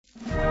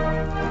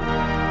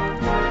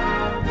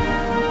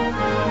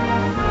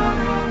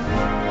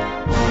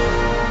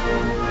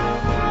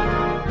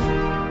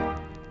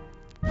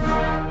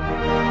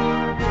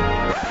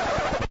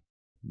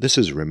This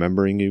is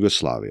Remembering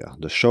Yugoslavia,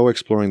 the show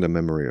exploring the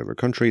memory of a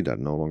country that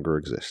no longer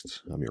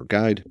exists. I'm your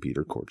guide,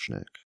 Peter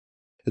Korchnak.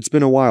 It's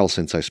been a while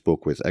since I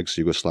spoke with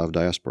ex-Yugoslav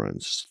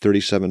diasporans,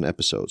 37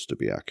 episodes to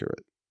be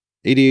accurate.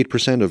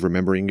 88% of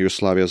Remembering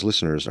Yugoslavia's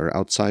listeners are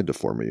outside the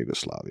former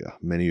Yugoslavia.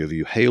 Many of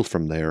you hail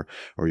from there,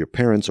 or your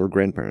parents or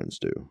grandparents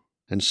do.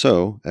 And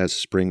so, as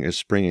spring is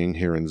springing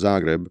here in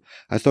Zagreb,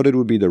 I thought it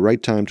would be the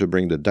right time to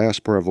bring the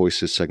Diaspora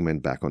Voices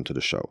segment back onto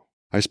the show.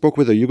 I spoke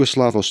with a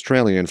Yugoslav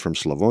Australian from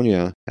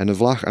Slavonia and a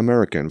Vlach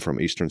American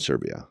from Eastern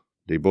Serbia.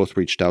 They both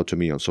reached out to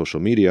me on social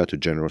media to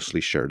generously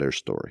share their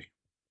story.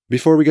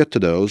 Before we get to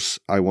those,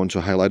 I want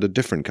to highlight a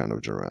different kind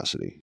of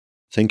generosity.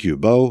 Thank you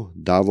Bo,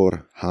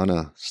 Davor,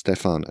 Hanna,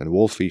 Stefan, and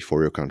Wolfie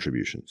for your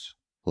contributions.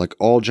 Like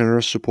all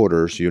generous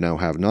supporters, you now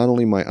have not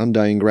only my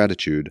undying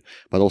gratitude,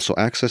 but also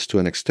access to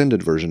an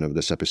extended version of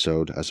this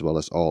episode, as well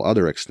as all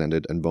other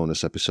extended and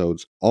bonus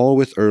episodes, all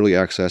with early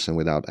access and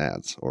without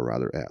ads, or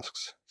rather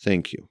asks.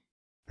 Thank you.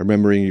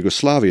 Remembering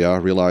Yugoslavia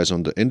relies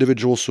on the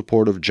individual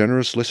support of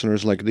generous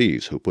listeners like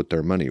these who put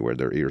their money where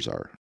their ears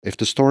are. If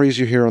the stories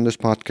you hear on this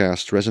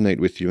podcast resonate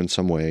with you in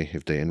some way,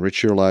 if they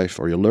enrich your life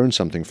or you learn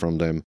something from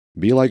them,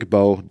 be like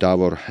Bo,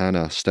 Davor,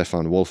 Hanna,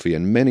 Stefan, Wolfie,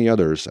 and many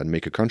others and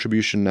make a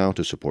contribution now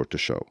to support the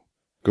show.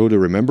 Go to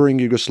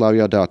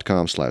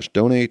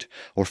rememberingyugoslavia.com/donate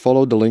or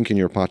follow the link in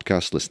your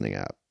podcast listening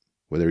app.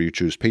 Whether you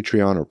choose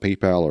Patreon or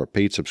PayPal or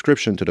paid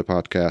subscription to the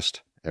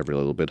podcast, every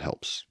little bit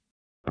helps.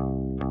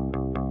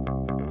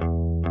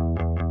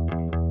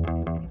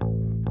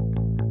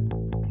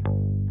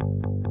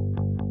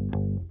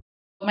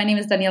 My name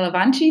is Daniela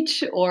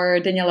Vancic, or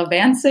Daniela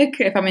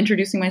Vancic, if I'm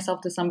introducing myself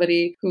to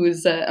somebody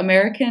who's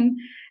American.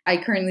 I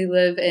currently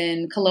live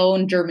in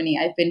Cologne, Germany.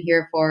 I've been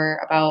here for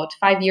about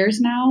 5 years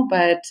now,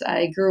 but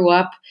I grew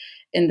up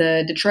in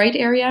the Detroit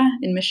area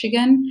in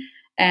Michigan,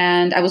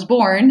 and I was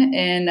born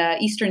in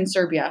eastern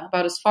Serbia,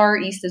 about as far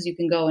east as you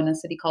can go in a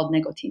city called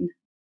Negotin.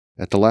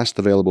 At the last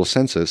available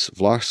census,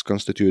 Vlachs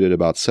constituted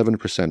about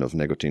 7% of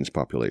Negotin's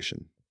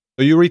population.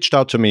 So you reached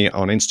out to me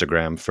on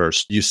Instagram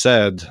first. You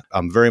said,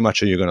 I'm very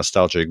much a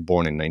Yugo-nostalgic,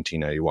 born in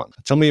 1991.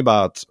 Tell me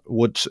about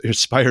what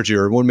inspired you,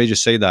 or what made you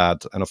say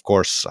that? And of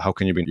course, how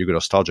can you be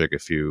Yugo-nostalgic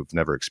if you've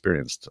never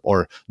experienced,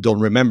 or don't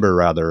remember,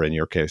 rather, in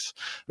your case,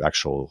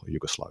 actual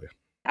Yugoslavia?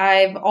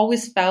 I've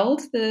always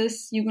felt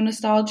this Yugo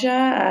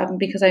nostalgia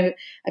because I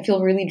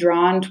feel really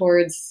drawn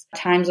towards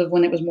times of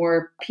when it was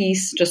more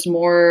peace, just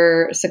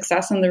more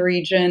success in the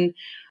region,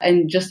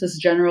 and just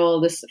this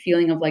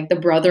feeling of like the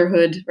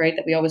brotherhood, right,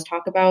 that we always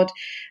talk about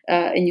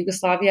in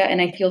Yugoslavia. And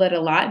I feel that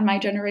a lot in my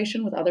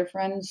generation with other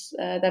friends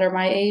that are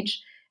my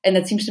age. And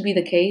that seems to be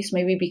the case,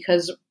 maybe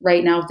because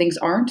right now things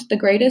aren't the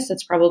greatest.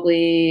 It's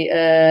probably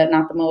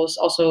not the most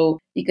also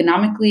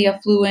economically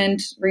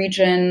affluent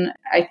region.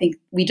 I think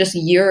we just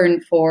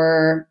yearn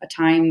for a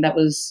time that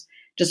was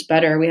just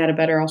better. We had a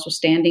better also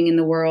standing in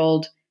the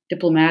world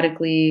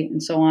diplomatically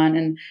and so on.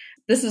 And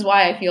this is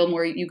why I feel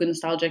more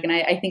Yugo-nostalgic. And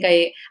I think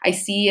I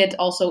see it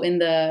also in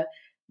the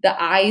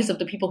eyes of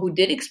the people who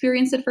did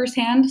experience it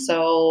firsthand.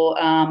 So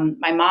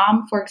my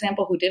mom, for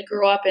example, who did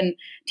grow up in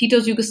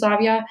Tito's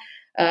Yugoslavia,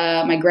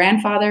 my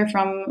grandfather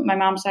from my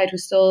mom's side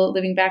who's still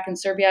living back in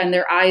Serbia, and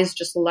their eyes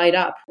just light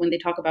up when they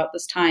talk about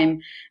this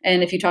time.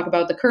 And if you talk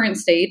about the current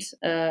state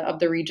of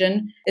the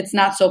region, it's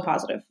not so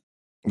positive.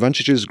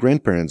 Vancic's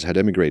grandparents had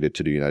emigrated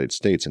to the United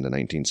States in the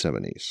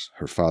 1970s.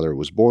 Her father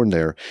was born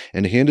there,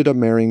 and he ended up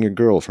marrying a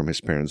girl from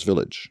his parents'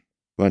 village.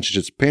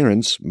 Vancic's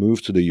parents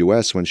moved to the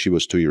U.S. when she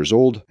was 2 years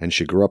old, and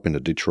she grew up in the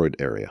Detroit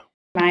area.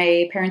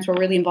 My parents were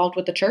really involved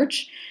with the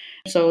church.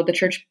 So the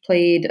church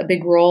played a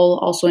big role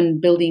also in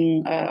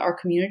building our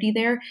community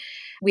there.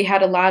 We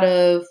had a lot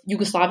of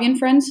Yugoslavian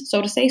friends,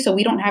 so to say. So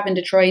we don't have in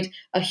Detroit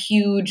a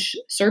huge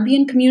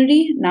Serbian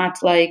community,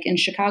 not like in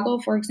Chicago,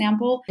 for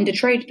example. In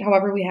Detroit,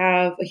 however, we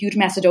have a huge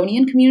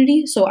Macedonian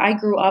community. So I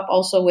grew up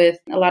also with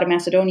a lot of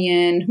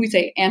Macedonian, we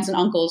say aunts and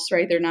uncles,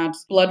 right? They're not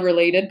blood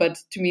related, but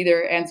to me,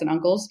 they're aunts and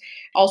uncles.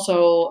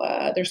 Also,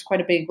 there's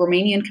quite a big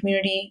Romanian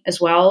community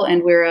as well.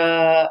 And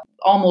we're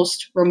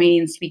almost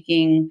Romanian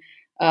speaking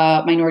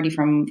minority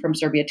from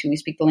Serbia too. We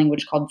speak the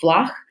language called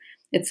Vlach.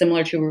 It's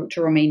similar to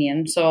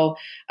Romanian. So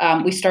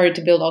we started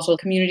to build also a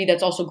community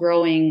that's also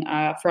growing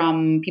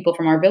from people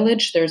from our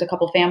village. There's a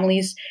couple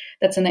families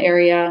that's in the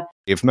area.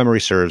 If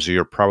memory serves,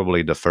 you're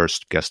probably the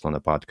first guest on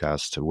the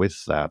podcast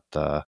with that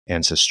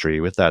ancestry,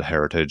 with that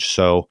heritage.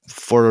 So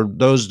for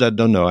those that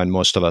don't know, and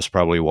most of us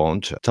probably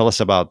won't, tell us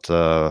about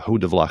who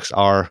the Vlachs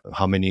are,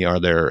 how many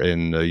are there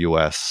in the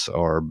U.S.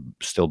 or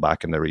still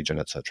back in the region,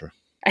 etc.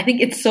 I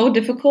think it's so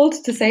difficult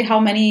to say how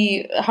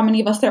many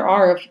of us there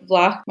are of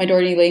Vlach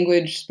minority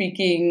language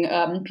speaking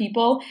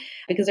people,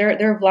 because there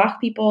are Vlach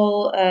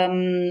people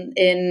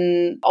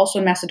also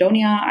in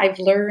Macedonia. I've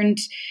learned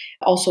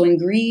also in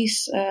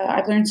Greece.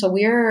 I've learned, so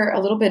we're a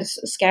little bit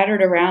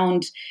scattered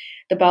around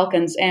the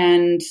Balkans.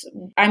 And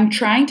I'm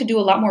trying to do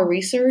a lot more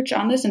research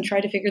on this and try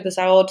to figure this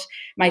out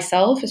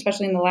myself,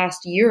 especially in the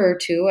last year or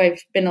two. I've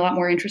been a lot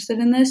more interested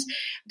in this.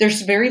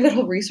 There's very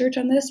little research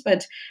on this,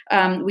 but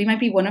we might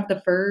be one of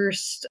the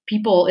first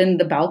people in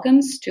the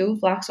Balkans too,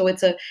 Vlach. So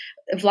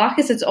Vlach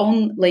is its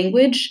own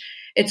language.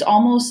 It's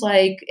almost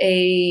like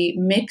a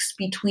mix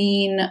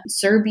between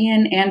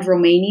Serbian and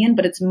Romanian,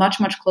 but it's much,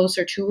 much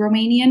closer to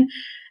Romanian.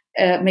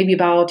 Maybe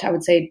about, I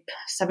would say,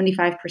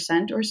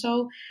 75% or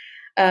so.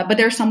 But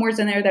there are some words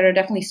in there that are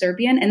definitely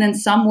Serbian. And then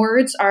some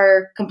words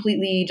are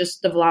completely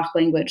just the Vlach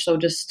language. So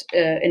just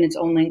in its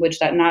own language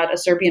that not a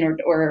Serbian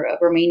or a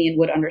Romanian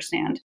would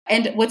understand.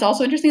 And what's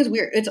also interesting is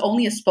it's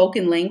only a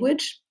spoken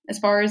language, as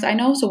far as I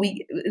know. So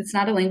it's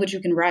not a language you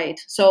can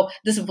write. So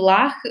this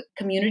Vlach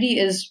community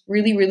is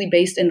really, really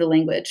based in the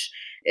language.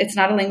 It's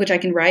not a language I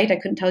can write. I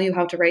couldn't tell you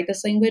how to write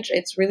this language.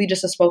 It's really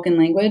just a spoken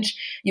language.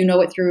 You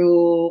know it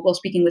through,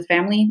 speaking with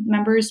family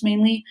members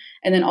mainly,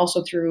 and then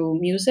also through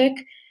music.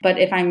 But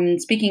if I'm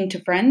speaking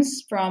to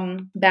friends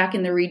from back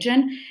in the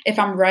region, if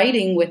I'm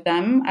writing with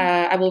them,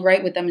 I will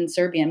write with them in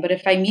Serbian. But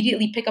if I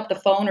immediately pick up the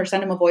phone or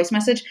send them a voice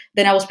message,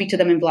 then I will speak to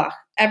them in Vlach.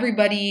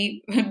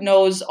 Everybody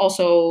knows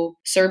also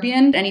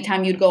Serbian.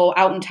 Anytime you'd go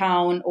out in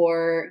town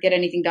or get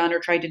anything done or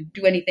try to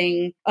do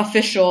anything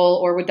official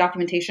or with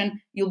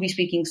documentation, you'll be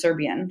speaking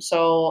Serbian.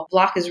 So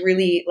Vlach is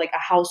really like a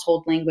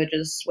household language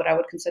is what I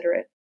would consider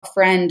it. A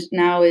friend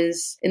now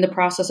is in the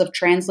process of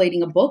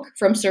translating a book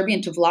from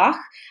Serbian to Vlach.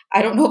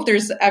 I don't know if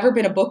there's ever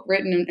been a book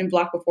written in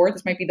Vlach before.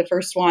 This might be the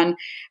first one.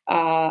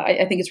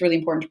 I think it's really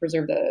important to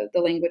preserve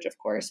the language, of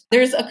course.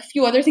 There's a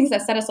few other things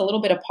that set us a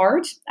little bit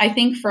apart, I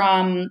think,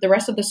 from the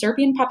rest of the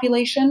Serbian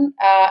population.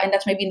 And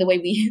that's maybe in the way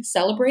we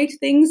celebrate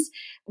things.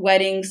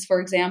 Weddings,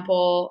 for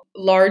example,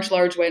 large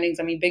weddings.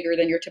 I mean, bigger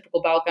than your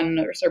typical Balkan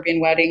or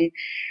Serbian wedding.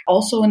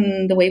 Also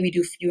in the way we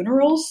do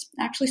funerals,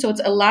 actually. So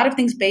it's a lot of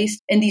things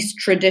based in these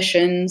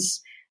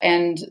traditions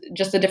and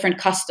just the different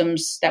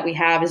customs that we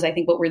have is, I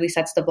think, what really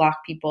sets the Vlach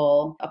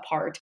people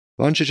apart.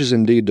 Vancic is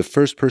indeed the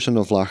first person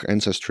of Vlach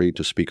ancestry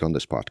to speak on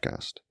this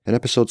podcast. In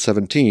episode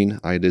 17,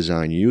 I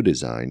Design, You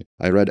Design,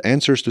 I read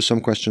answers to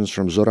some questions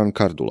from Zoran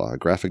Kardula, a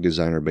graphic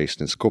designer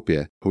based in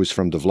Skopje, who is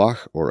from the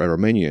Vlach or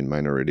Aromanian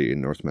minority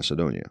in North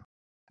Macedonia.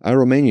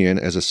 Aromanian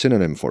is a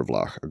synonym for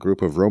Vlach, a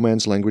group of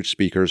Romance language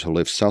speakers who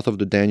live south of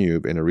the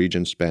Danube in a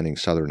region spanning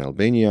southern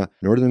Albania,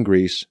 northern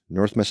Greece,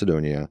 North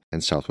Macedonia,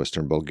 and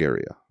southwestern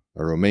Bulgaria.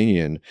 A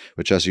Romanian,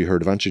 which as you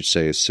heard Vancic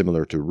say is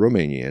similar to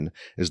Romanian,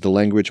 is the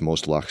language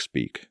most Vlachs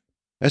speak.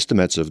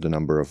 Estimates of the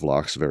number of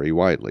Vlachs vary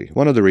widely,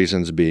 one of the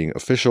reasons being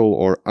official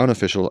or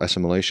unofficial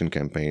assimilation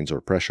campaigns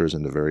or pressures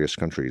in the various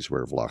countries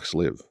where Vlachs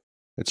live.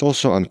 It's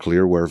also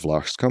unclear where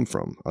Vlachs come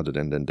from, other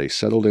than they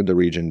settled in the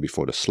region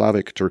before the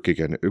Slavic,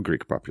 Turkic, and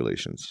Ugric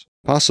populations.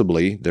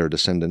 Possibly, they're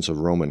descendants of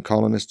Roman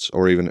colonists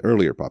or even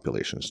earlier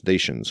populations,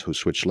 Dacians, who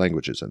switched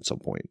languages at some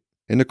point.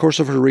 In the course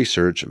of her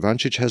research,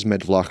 Vancic has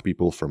met Vlach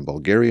people from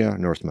Bulgaria,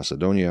 North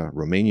Macedonia,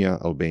 Romania,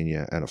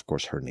 Albania, and of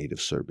course her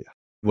native Serbia.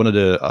 One of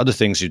the other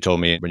things you told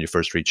me when you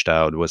first reached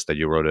out was that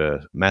you wrote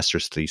a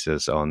master's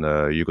thesis on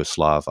the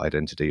Yugoslav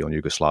identity, on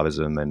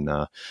Yugoslavism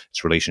and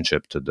its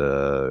relationship to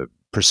the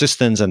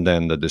persistence and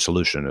then the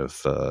dissolution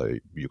of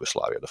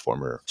Yugoslavia, the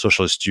former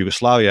socialist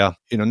Yugoslavia.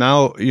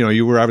 Now,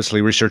 you were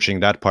obviously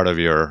researching that part of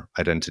your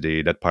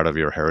identity, that part of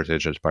your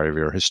heritage, that part of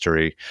your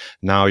history.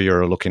 Now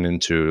you're looking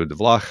into the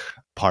Vlach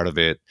part of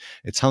it.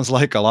 It sounds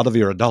like a lot of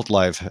your adult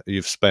life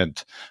you've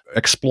spent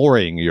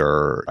exploring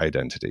your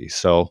identity.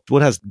 So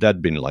what has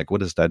that been like?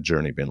 What has that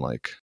journey been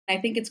like? I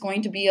think it's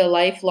going to be a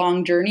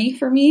lifelong journey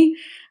for me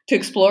to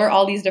explore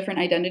all these different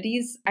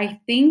identities. I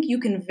think you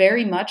can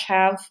very much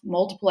have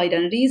multiple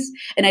identities.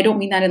 And I don't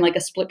mean that in like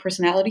a split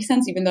personality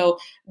sense, even though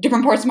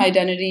different parts of my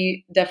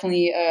identity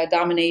definitely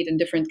dominate in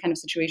different kind of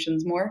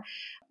situations more.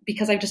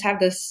 Because I just have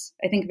this,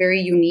 I think,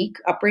 very unique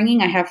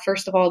upbringing. I have,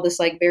 first of all, this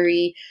like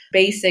very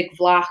basic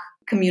Vlach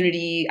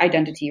community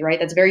identity, right?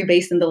 That's very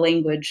based in the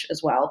language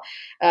as well.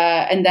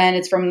 And then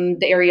it's from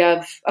the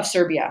area of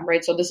Serbia,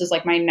 right? So this is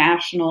like my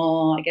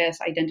national, I guess,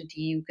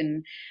 identity you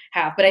can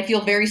have. But I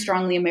feel very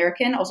strongly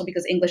American also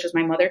because English is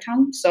my mother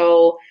tongue.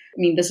 So,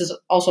 this is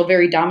also a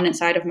very dominant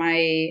side of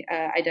my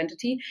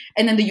identity.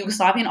 And then the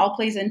Yugoslavian all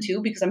plays in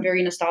too, because I'm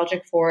very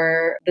nostalgic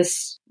for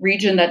this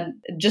region that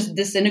just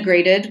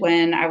disintegrated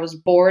when I was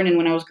born and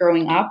when I was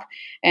growing up.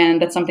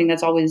 And that's something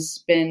that's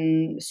always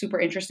been super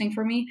interesting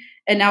for me.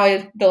 And now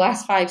the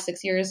last 5-6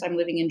 years, I'm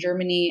living in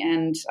Germany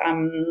and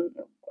I'm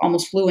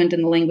almost fluent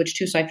in the language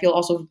too. So I feel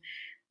also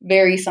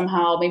very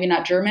somehow, maybe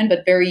not German,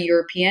 but very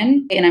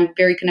European. And I'm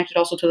very connected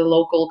also to the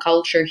local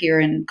culture here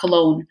in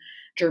Cologne.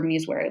 Germany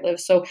is where I live.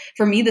 So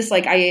for me, this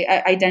like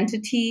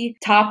identity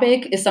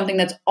topic is something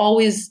that's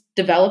always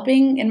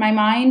developing in my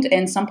mind.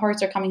 And some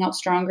parts are coming out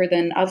stronger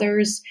than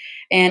others.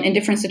 And in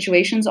different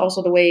situations,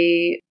 also the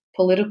way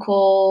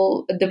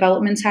political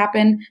developments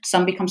happen,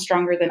 some become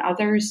stronger than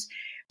others.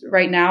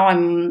 Right now,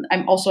 I'm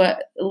also a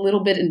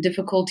little bit in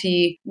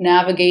difficulty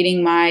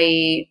navigating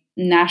my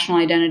national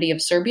identity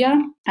of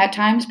Serbia at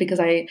times, because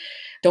I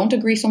don't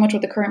agree so much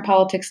with the current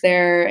politics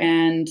there,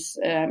 and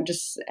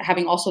just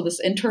having also this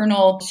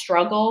internal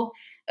struggle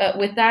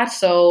with that.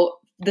 So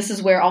this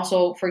is where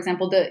also, for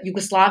example, the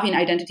Yugoslavian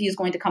identity is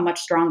going to come much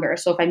stronger.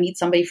 So if I meet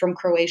somebody from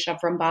Croatia,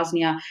 from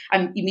Bosnia,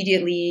 I'm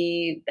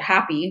immediately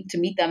happy to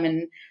meet them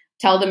and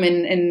tell them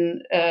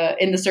in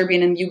the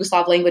Serbian and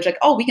Yugoslav language, like,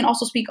 oh, we can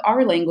also speak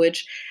our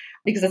language,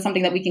 because it's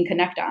something that we can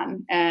connect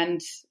on.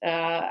 And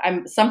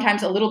I'm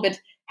sometimes a little bit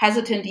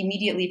hesitant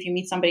immediately if you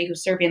meet somebody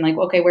who's Serbian, like,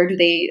 okay, where do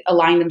they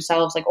align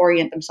themselves, like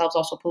orient themselves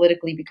also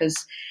politically?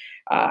 Because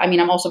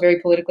I'm also very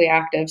politically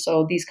active.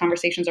 So these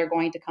conversations are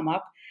going to come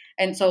up.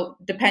 And so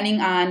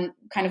depending on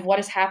kind of what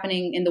is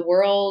happening in the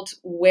world,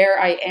 where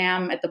I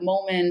am at the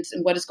moment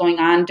and what is going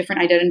on,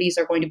 different identities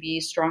are going to be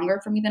stronger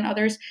for me than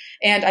others.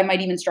 And I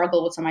might even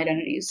struggle with some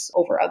identities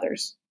over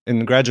others.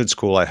 In graduate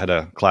school, I had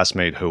a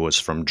classmate who was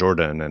from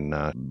Jordan, and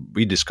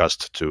we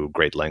discussed to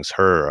great lengths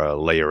her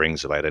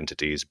layerings of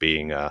identities,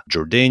 being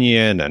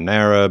Jordanian, an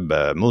Arab,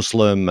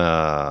 Muslim,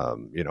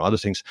 other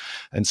things.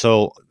 And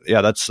so,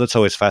 yeah, that's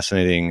always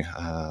fascinating,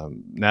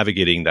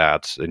 navigating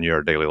that in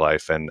your daily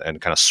life and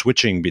kind of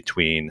switching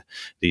between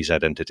these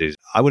identities.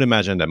 I would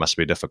imagine that must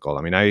be difficult.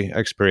 I mean, I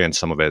experienced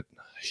some of it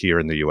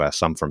here in the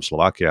US. I'm from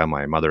Slovakia.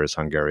 My mother is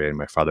Hungarian.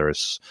 My father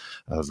is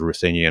of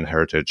Ruthenian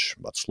heritage,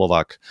 but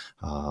Slovak.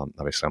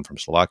 Obviously, I'm from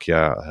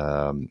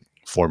Slovakia,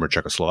 former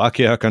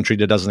Czechoslovakia, a country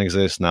that doesn't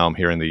exist. Now I'm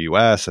here in the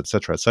US, et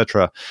cetera, et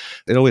cetera.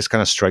 It always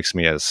kind of strikes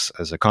me as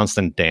a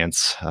constant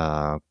dance,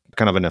 kind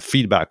of in a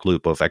feedback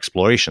loop of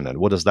exploration. And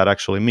what does that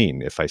actually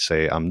mean if I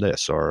say I'm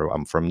this or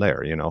I'm from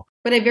there,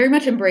 But I very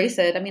much embrace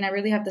it. I mean, I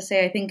really have to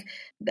say, I think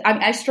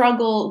I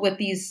struggle with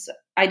these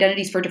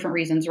identities for different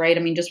reasons, right? I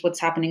mean, just what's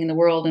happening in the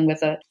world and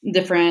with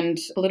different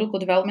political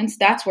developments,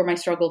 that's where my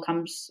struggle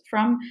comes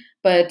from.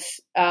 But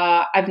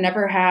I've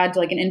never had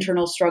like an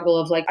internal struggle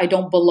of like, I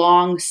don't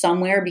belong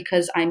somewhere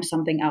because I'm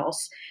something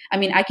else. I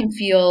mean, I can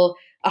feel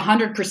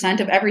 100%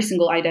 of every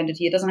single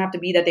identity. It doesn't have to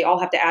be that they all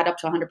have to add up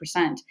to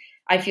 100%.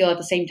 I feel at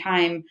the same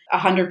time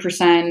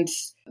 100%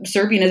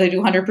 Serbian as I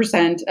do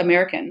 100%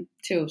 American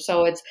too.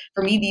 So it's,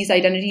 for me, these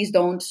identities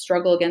don't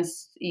struggle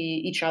against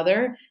each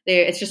other.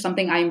 It's just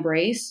something I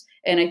embrace.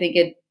 And I think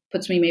it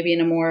puts me maybe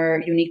in a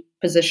more unique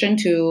position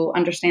to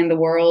understand the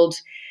world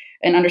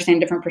and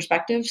understand different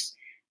perspectives.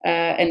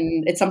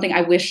 And it's something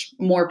I wish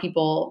more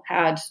people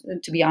had,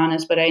 to be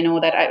honest. But I know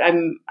that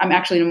I'm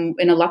actually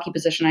in a lucky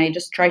position. I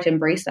just try to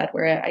embrace that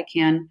where I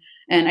can,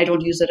 and I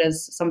don't use it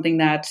as something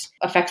that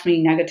affects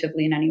me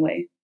negatively in any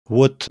way.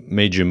 What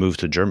made you move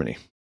to Germany?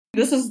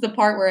 This is the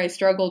part where I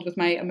struggled with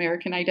my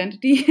American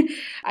identity.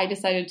 I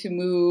decided to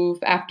move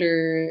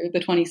after the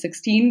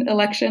 2016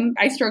 election.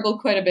 I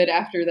struggled quite a bit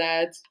after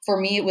that.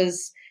 For me, it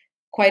was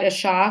quite a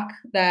shock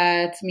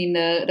that,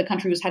 the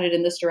country was headed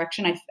in this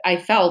direction. I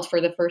felt for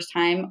the first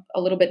time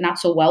a little bit not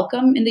so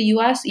welcome in the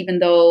US, even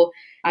though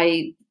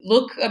I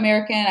look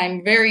American.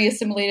 I'm very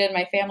assimilated.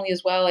 My family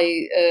as well.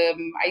 I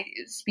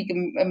speak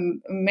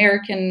an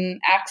American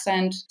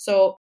accent.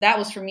 So that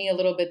was for me a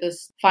little bit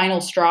this final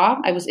straw.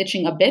 I was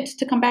itching a bit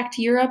to come back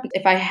to Europe.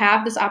 If I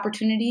have this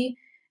opportunity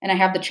and I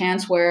have the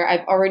chance where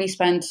I've already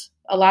spent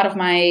a lot of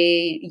my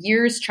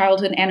years,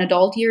 childhood and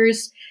adult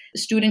years,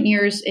 student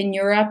years in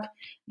Europe,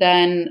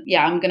 then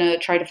yeah, I'm going to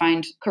try to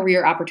find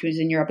career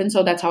opportunities in Europe. And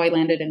so that's how I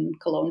landed in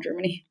Cologne,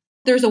 Germany.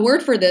 There's a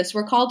word for this.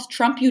 We're called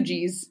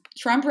Trumpugees,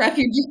 Trump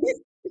refugees.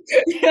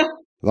 Yeah.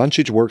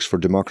 Vancic works for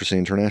Democracy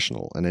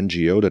International, an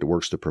NGO that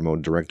works to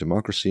promote direct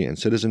democracy and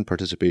citizen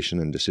participation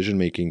in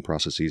decision-making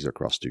processes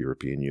across the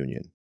European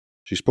Union.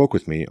 She spoke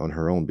with me on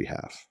her own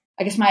behalf.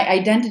 I guess my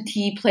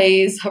identity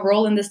plays a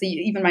role in this.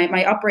 Even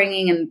my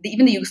upbringing and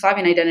even the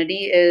Yugoslavian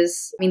identity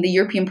is, the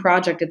European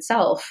project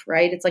itself,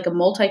 right? It's like a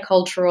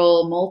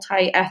multicultural,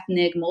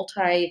 multi-ethnic,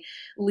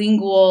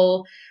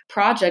 multilingual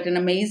project, an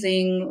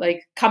amazing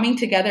like coming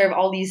together of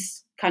all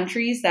these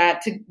countries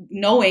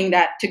knowing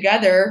that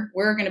together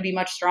we're going to be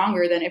much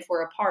stronger than if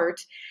we're apart.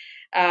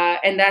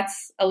 And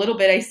that's a little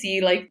bit, I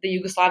see like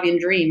the Yugoslavian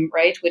dream,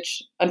 right?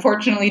 Which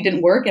unfortunately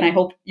didn't work. And I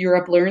hope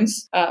Europe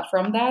learns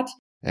from that.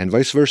 And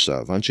vice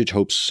versa. Vancic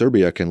hopes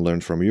Serbia can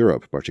learn from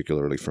Europe,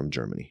 particularly from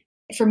Germany.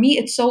 For me,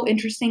 it's so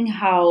interesting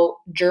how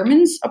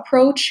Germans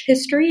approach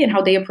history and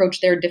how they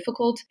approach their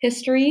difficult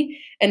history.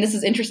 And this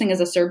is interesting as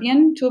a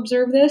Serbian to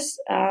observe this,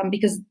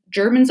 because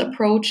Germans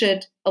approach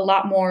it a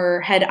lot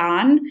more head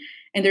on.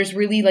 And there's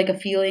really like a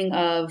feeling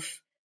of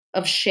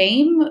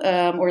shame,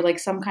 or like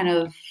some kind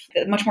of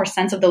much more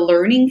sense of the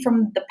learning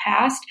from the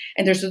past.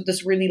 And there's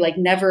this really like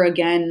never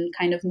again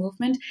kind of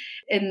movement.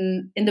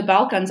 In the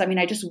Balkans,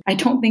 I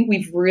don't think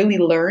we've really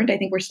learned. I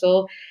think we're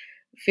still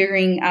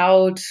figuring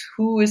out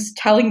who is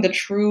telling the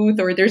truth,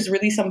 or there's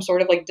really some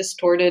sort of like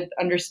distorted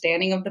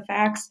understanding of the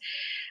facts.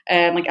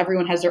 And like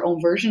everyone has their own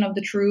version of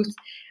the truth.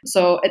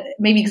 So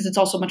maybe because it's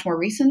also much more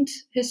recent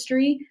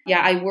history.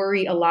 Yeah, I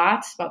worry a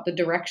lot about the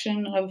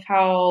direction of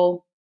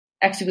how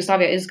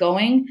ex-Yugoslavia is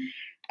going,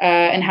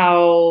 and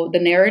how the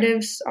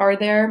narratives are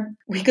there.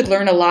 We could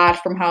learn a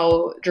lot from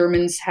how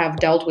Germans have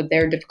dealt with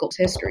their difficult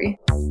history.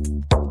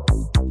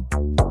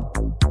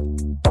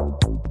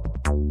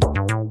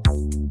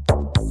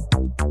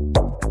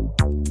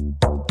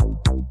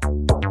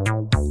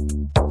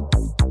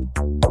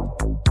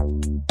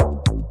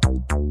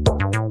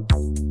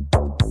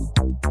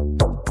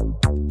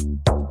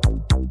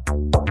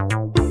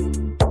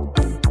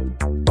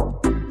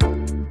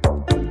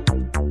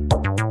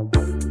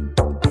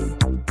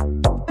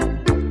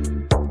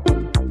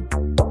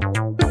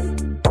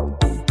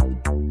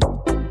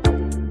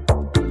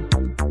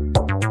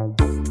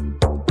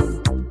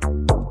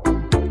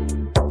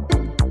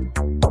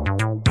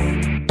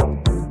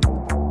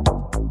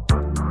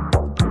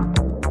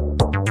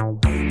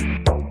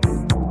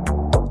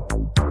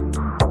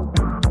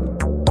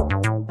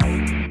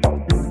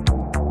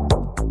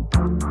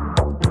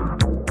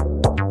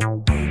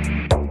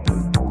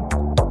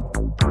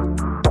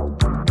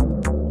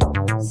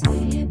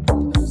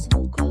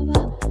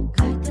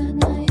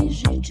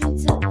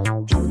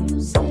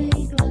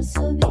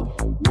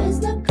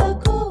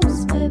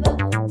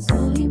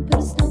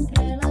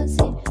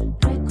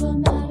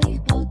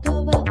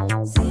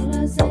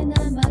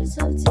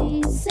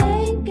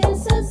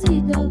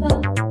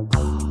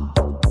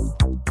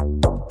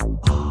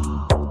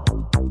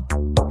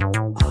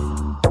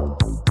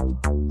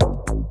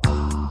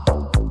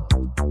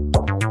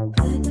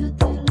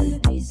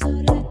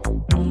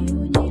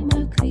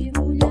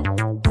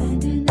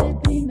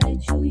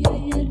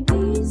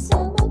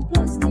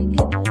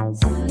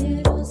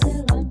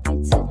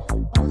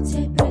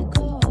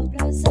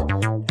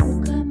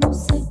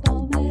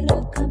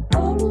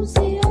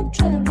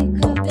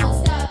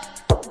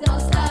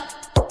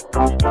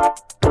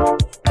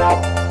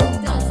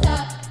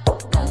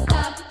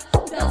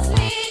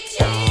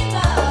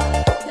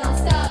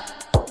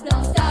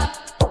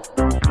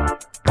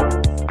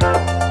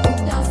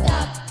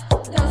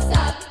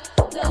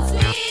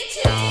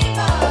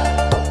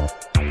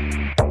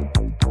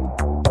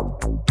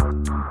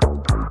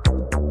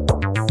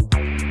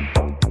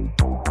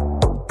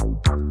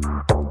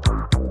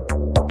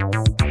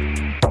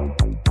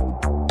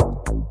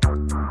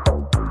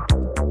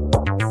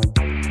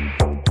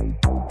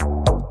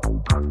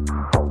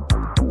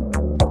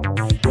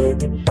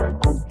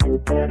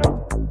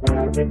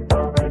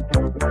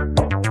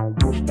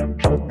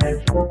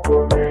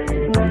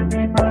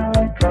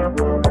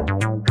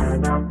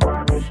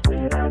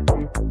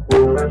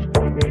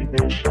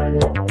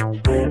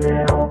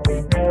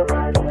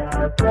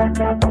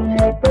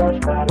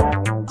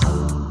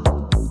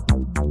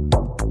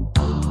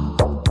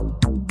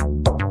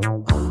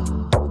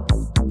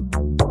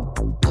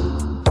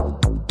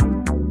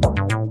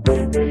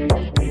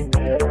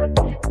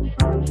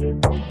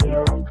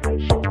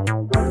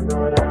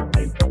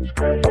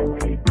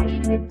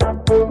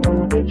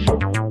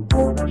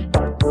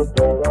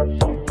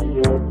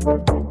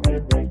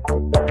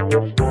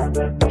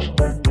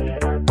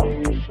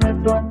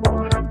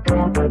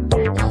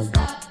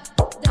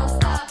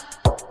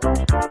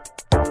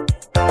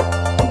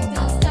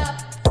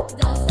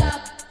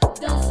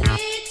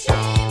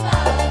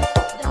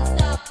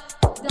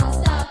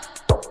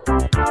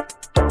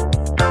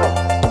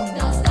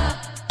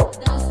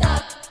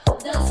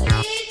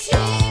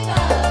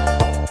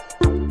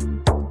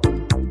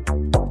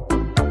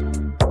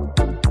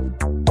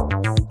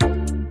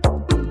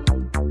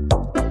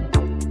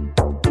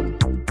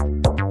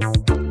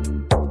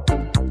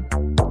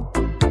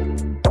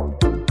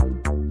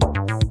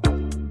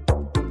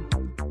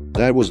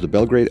 That was the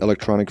Belgrade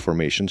electronic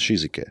formation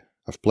Shizike.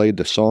 I've played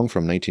the song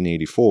from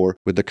 1984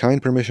 with the kind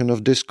permission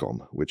of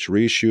Discom, which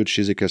reissued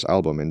Shizike's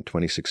album in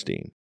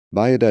 2016.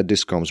 Buy it at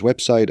Discom's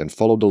website and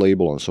follow the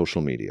label on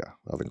social media.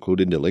 I've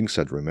included the links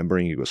at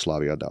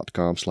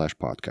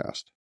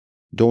rememberingyugoslavia.com/podcast.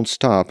 Don't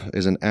Stop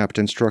is an apt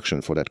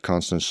instruction for that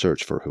constant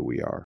search for who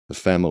we are, the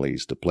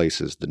families, the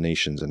places, the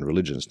nations and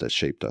religions that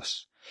shaped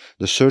us.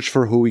 The search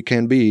for who we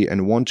can be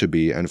and want to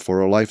be, and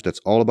for a life that's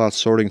all about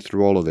sorting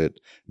through all of it,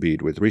 be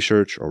it with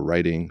research or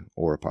writing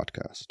or a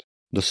podcast.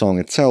 The song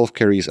itself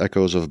carries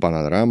echoes of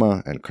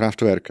Bananarama and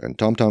Kraftwerk and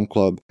Tom Tom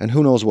Club and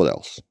who knows what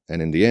else.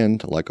 And in the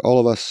end, like all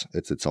of us,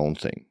 it's its own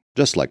thing.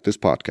 Just like this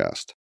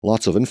podcast.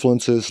 Lots of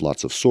influences,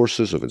 lots of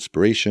sources of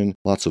inspiration,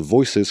 lots of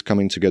voices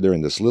coming together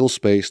in this little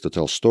space to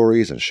tell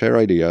stories and share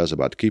ideas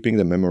about keeping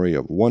the memory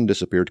of one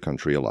disappeared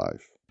country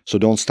alive. So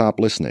don't stop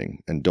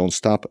listening, and don't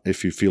stop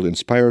if you feel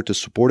inspired to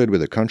support it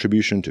with a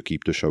contribution to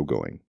keep the show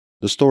going.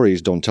 The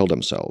stories don't tell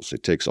themselves,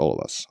 it takes all of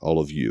us, all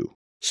of you.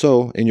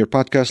 So, in your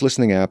podcast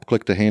listening app,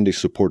 click the handy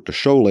Support the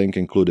Show link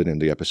included in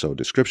the episode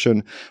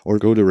description, or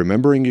go to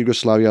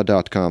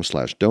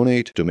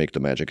rememberingyugoslavia.com/donate to make the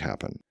magic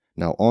happen.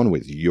 Now on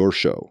with your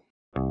show.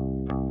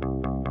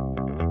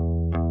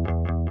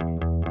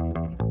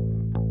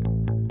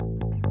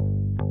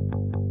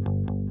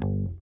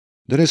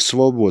 Denis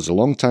Svob was a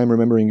long-time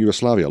Remembering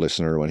Yugoslavia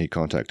listener when he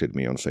contacted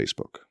me on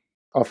Facebook.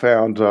 I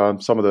found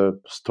some of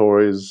the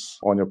stories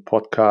on your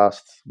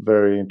podcast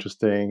very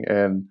interesting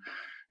and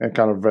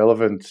kind of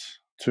relevant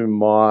to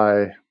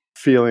my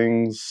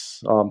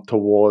feelings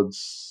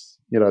towards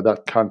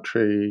that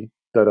country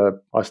that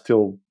I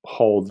still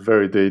hold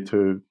very dear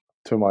to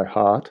my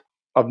heart.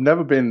 I've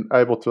never been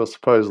able to, I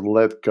suppose,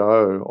 let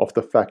go of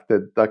the fact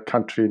that that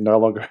country no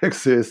longer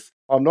exists.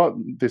 I'm not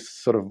this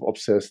sort of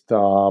obsessed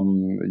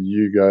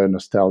Yugo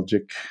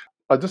nostalgic.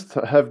 I just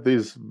have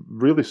these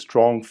really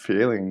strong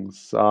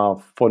feelings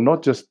for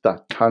not just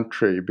that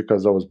country,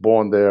 because I was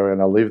born there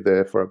and I lived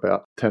there for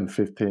about 10,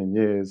 15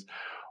 years.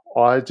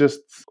 I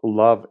just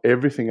love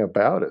everything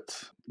about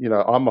it.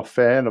 I'm a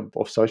fan of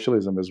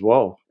socialism as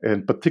well,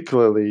 and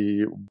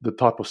particularly the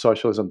type of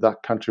socialism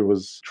that country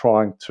was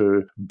trying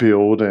to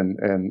build and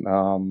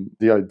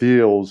the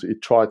ideals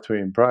it tried to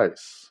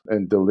embrace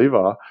and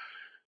deliver,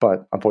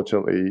 but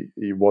unfortunately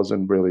it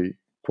wasn't really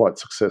quite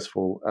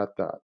successful at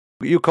that.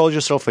 You call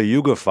yourself a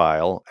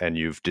Yugophile, and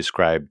you've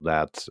described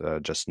that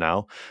just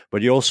now,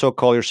 but you also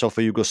call yourself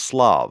a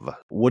Yugoslav.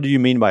 What do you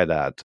mean by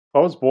that? I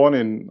was born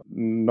in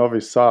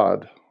Novi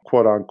Sad,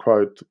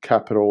 quote-unquote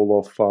capital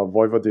of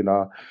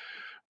Vojvodina,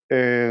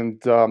 and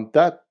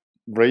that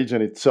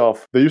region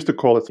itself, they used to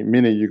call it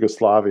mini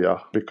Yugoslavia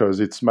because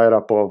it's made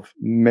up of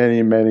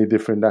many, many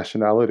different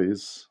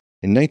nationalities.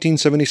 In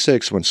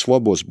 1976, when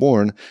Svob was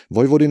born,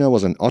 Vojvodina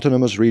was an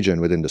autonomous region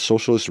within the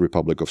Socialist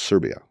Republic of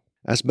Serbia.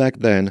 As back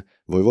then,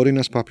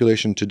 Vojvodina's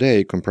population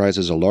today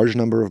comprises a large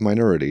number of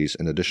minorities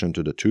in addition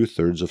to the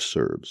 2/3 of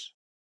Serbs.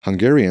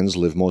 Hungarians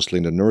live mostly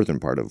in the northern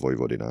part of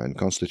Vojvodina and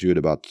constitute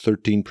about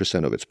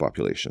 13% of its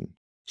population.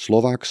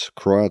 Slovaks,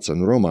 Croats,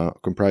 and Roma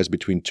comprise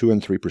between 2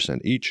 and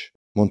 3% each,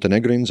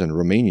 Montenegrins and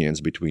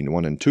Romanians between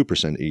 1 and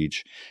 2%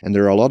 each, and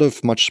there are a lot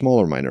of much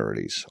smaller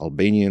minorities: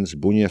 Albanians,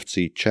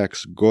 Bunjevci,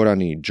 Czechs,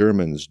 Gorani,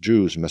 Germans,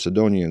 Jews,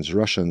 Macedonians,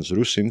 Russians,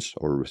 Rusins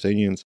or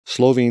Ruthenians,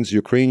 Slovenes,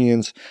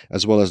 Ukrainians,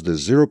 as well as the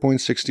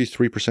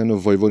 0.63%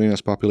 of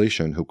Vojvodina's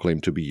population who claim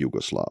to be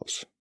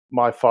Yugoslavs.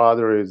 My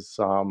father is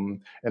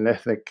an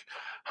ethnic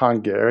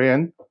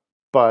Hungarian,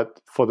 but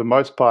for the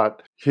most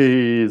part,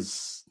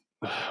 he's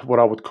what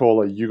I would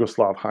call a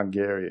Yugoslav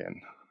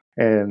Hungarian.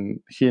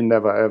 And he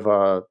never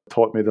ever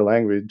taught me the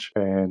language,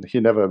 and he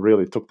never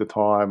really took the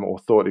time or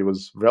thought it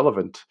was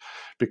relevant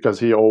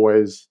because he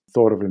always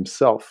thought of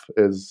himself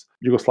as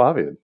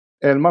Yugoslavian.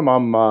 And my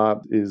mum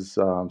is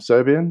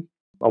Serbian.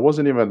 I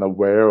wasn't even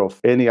aware of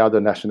any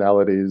other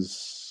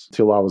nationalities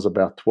till I was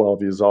about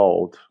 12 years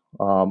old.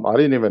 I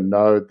didn't even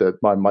know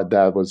that my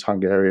dad was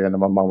Hungarian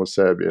and my mum was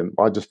Serbian.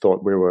 I just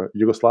thought we were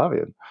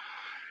Yugoslavian.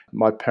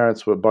 My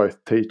parents were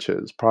both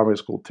teachers, primary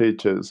school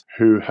teachers,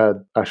 who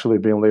had actually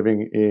been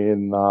living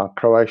in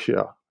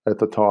Croatia at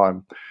the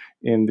time,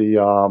 in the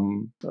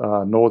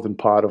northern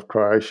part of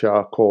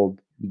Croatia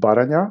called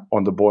Baranja,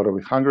 on the border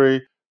with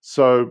Hungary.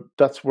 So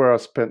that's where I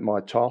spent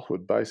my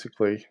childhood,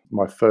 basically,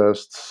 my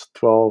first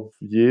 12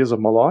 years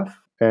of my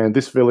life. And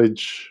this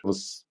village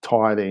was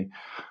tiny,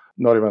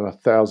 not even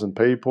 1,000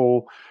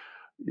 people.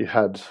 You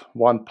had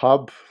one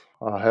pub,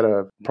 had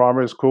a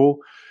primary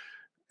school,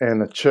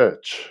 and a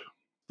church.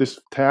 This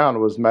town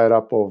was made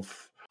up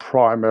of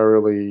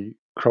primarily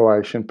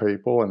Croatian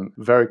people and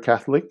very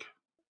Catholic.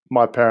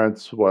 My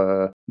parents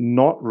were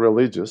not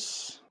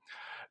religious.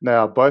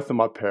 Now, both of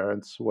my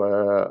parents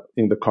were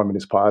in the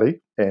Communist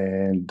Party,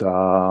 and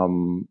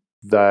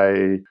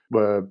they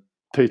were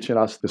teaching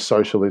us the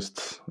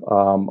socialist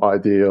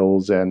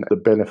ideals and the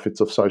benefits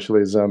of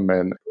socialism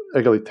and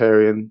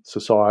egalitarian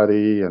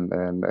society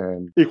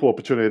and equal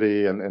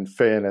opportunity and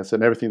fairness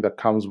and everything that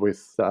comes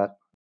with that.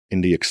 In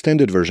the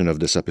extended version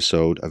of this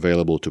episode,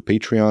 available to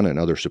Patreon and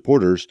other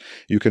supporters,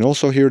 you can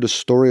also hear the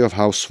story of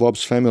how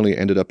Swab's family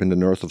ended up in the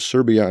north of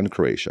Serbia and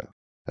Croatia.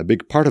 A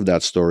big part of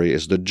that story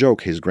is the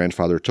joke his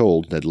grandfather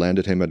told that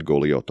landed him at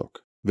Goli Otok.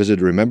 Visit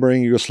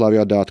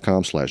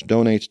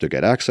rememberingyugoslavia.com/donate to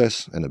get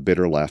access and a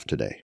bitter laugh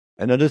today.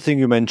 Another thing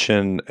you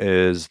mentioned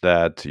is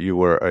that you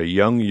were a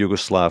young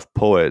Yugoslav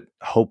poet,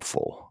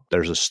 hopeful.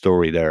 There's a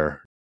story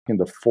there. In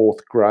the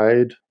 4th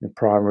grade in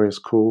primary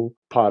school,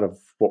 part of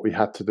what we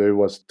had to do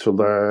was to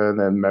learn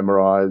and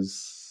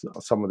memorize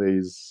some of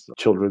these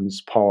children's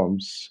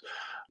poems.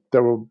 They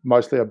were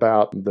mostly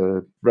about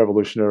the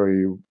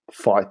revolutionary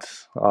fight,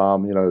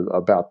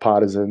 about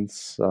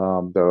partisans.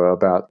 They were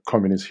about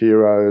communist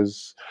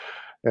heroes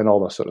and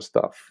all that sort of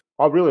stuff.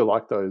 I really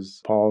liked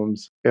those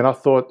poems, and I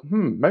thought,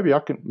 maybe I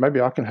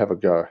can have a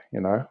go.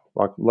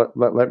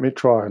 Let me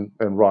try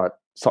and write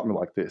something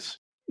like this.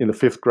 In the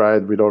 5th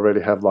grade, we'd already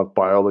have like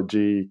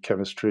biology,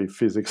 chemistry,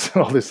 physics,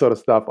 and all this sort of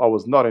stuff. I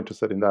was not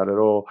interested in that at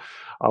all.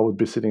 I would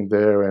be sitting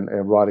there and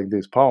writing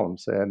these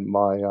poems. And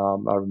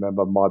I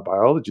remember my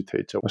biology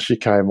teacher, she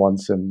came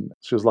once and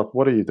she was like,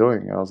 "What are you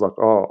doing?" And I was like,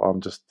 "Oh,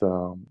 I'm just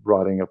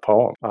writing a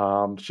poem."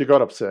 She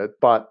got upset,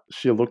 but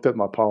she looked at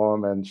my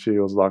poem and she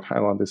was like,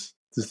 "Hang on, this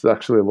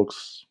actually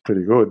looks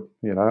pretty good,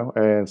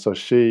 And so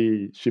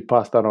she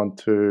passed that on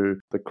to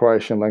the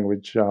Croatian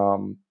language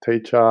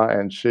teacher,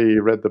 and she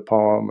read the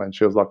poem, and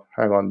she was like,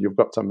 "Hang on, you've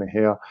got something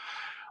here.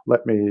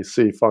 Let me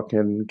see if I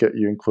can get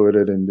you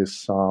included in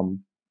this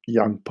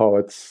young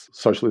poets,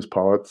 socialist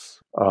poets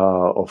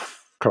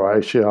of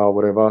Croatia or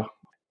whatever."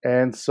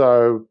 And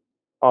so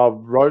I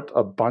wrote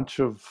a bunch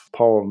of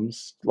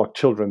poems, like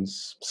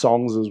children's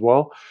songs as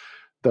well,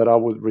 that I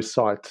would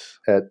recite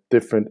at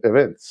different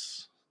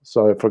events.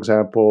 So, for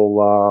example,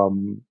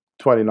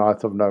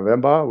 29th of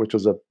November, which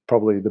was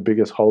probably the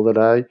biggest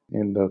holiday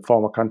in the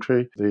former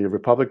country, the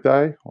Republic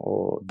Day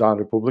or Dan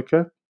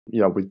Republike.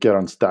 We'd get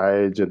on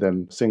stage and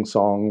then sing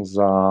songs,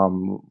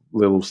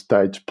 little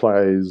stage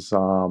plays,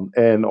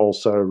 and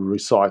also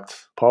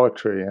recite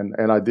poetry.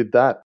 And I did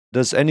that.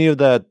 Does any of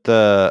that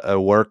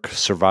work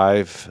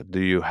survive? Do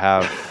you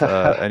have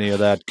any of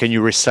that? Can you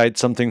recite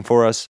something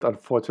for us?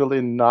 Unfortunately,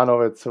 none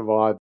of it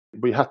survived.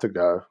 We had to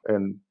go,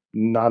 and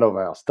none of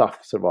our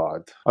stuff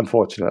survived,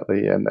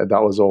 unfortunately. And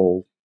that was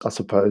all, I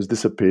suppose,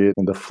 disappeared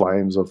in the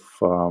flames of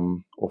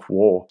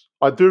war.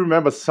 I do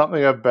remember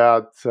something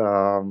about,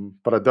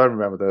 but I don't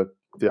remember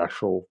the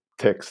actual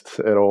text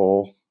at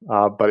all.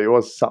 But it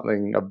was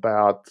something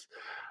about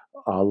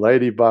a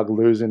ladybug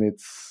losing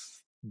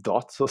its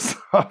dots or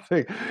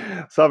something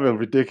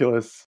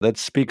ridiculous. That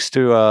speaks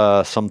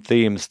to some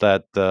themes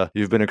that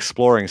you've been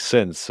exploring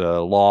since,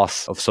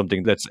 loss of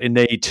something that's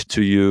innate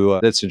to you.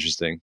 That's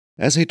interesting.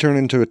 As he turned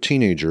into a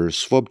teenager,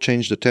 Swab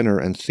changed the tenor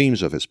and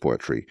themes of his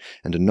poetry,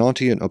 and the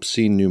naughty and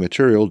obscene new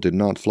material did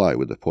not fly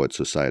with the Poets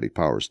Society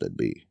powers that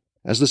be.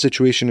 As the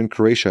situation in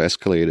Croatia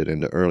escalated in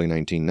the early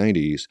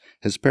 1990s,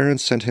 his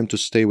parents sent him to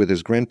stay with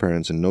his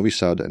grandparents in Novi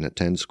Sad and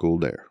attend school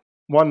there.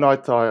 One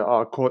night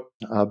I caught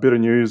a bit of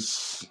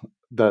news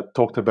that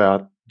talked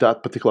about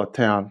that particular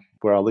town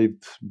where I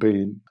lived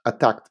being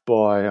attacked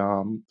by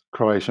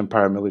Croatian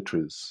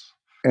paramilitaries.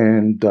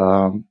 And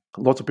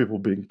lots of people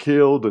being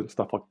killed and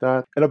stuff like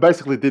that. And I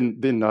basically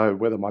didn't know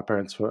whether my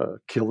parents were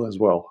killed as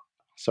well.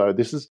 So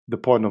this is the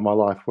point of my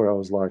life where I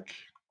was like,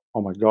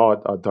 oh my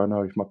God, I don't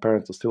know if my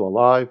parents are still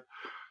alive.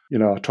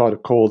 I tried to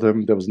call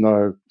them. There was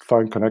no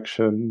phone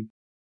connection.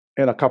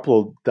 And a couple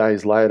of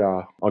days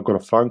later, I got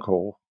a phone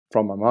call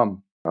from my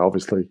mum.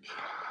 Obviously,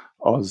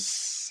 I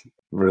was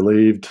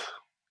relieved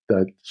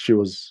that she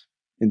was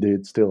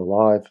indeed still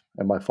alive,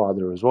 and my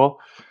father as well.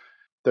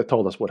 They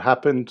told us what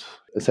happened.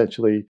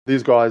 Essentially,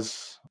 these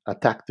guys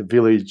attacked the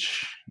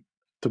village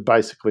to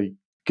basically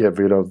get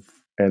rid of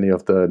any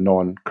of the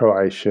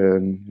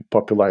non-Croatian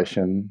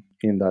population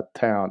in that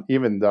town,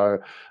 even though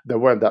there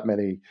weren't that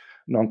many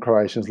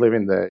non-Croatians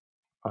living there.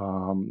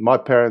 My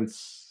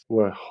parents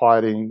were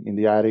hiding in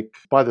the attic.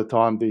 By the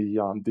time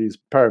these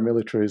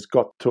paramilitaries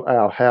got to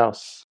our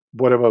house,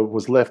 whatever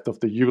was left of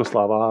the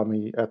Yugoslav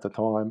army at the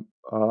time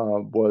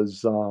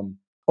was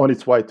on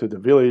its way to the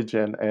village,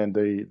 and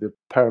the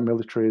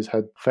paramilitaries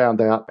had found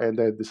out and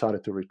they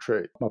decided to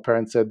retreat. My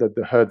parents said that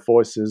they heard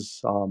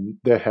voices,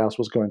 their house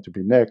was going to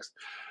be next,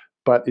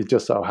 but it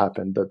just so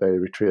happened that they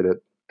retreated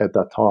at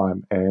that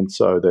time, and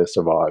so they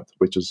survived,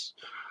 which is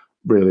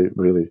really,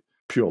 really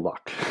pure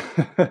luck.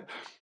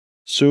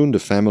 Soon the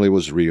family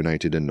was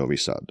reunited in Novi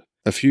Sad.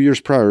 A few years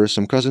prior,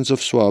 some cousins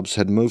of Swab's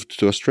had moved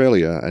to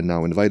Australia and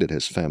now invited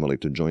his family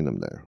to join them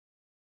there.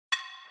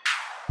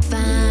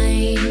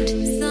 Find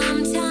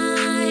some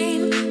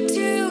time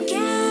together.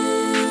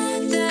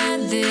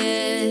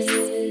 This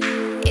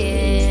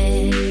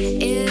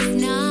it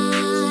is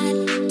not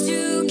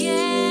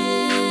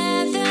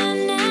togetherness.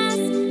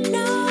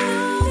 No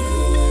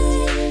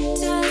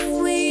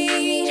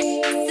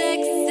bittersweet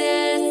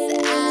success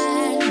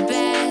at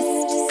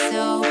best.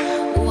 So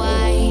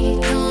why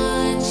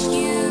can't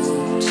you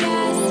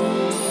just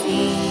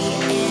see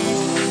it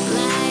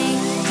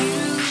like you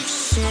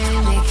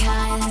should?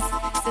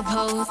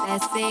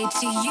 say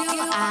to you,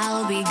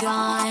 I'll be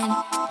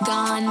gone,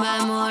 gone by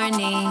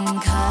morning,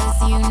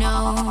 'cause you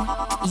know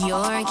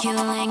you're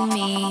killing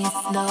me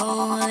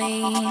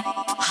slowly,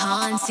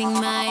 haunting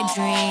my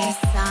dreams.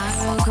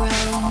 Sorrow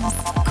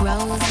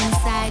grows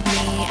inside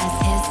me as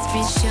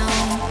history's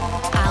shown.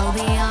 I'll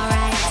be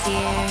alright,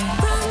 dear.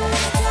 Run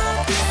the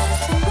darkness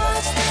and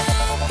watch the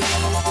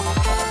flames and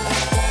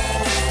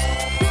everything is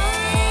not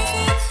as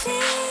it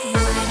seems.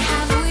 What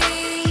have we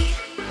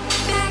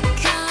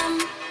become?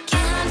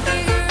 Can't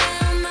figure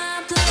out my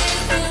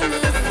place in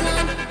the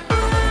sun.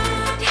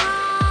 What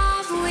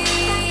have we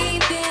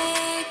become?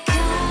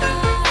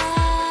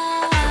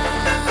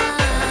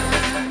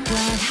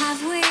 What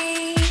have we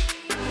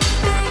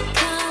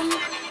become?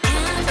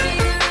 Can't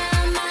figure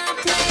out my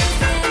place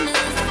in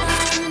the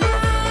sun.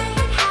 What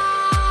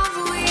have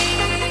we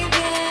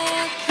become?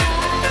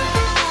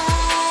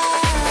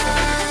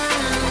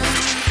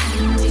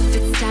 And if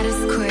it's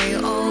status quo,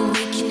 all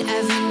we can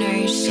ever know,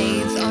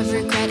 shades of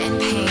regret and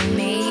pain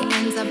may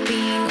end up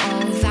being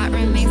all that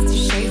remains to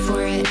show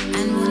for it.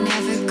 And we'll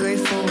never go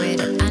forward,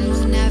 and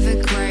we'll never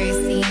grow,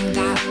 seeing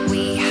that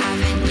we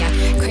haven't yet.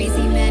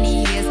 Crazy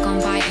many years gone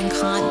by and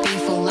can't be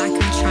for lack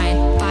of trying.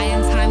 By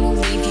and time will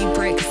leave you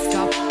broke.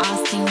 Stop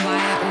asking why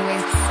I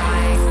always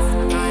sigh.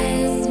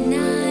 Is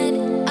not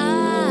a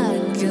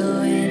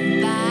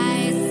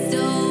goodbye,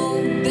 so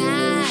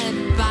bad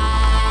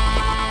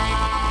bye.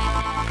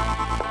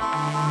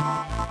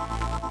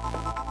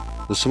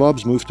 The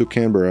Slavs moved to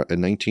Canberra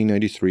in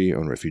 1993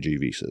 on refugee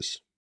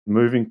visas.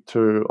 Moving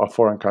to a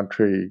foreign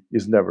country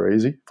is never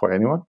easy for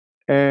anyone.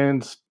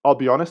 And I'll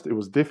be honest, it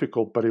was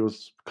difficult, but it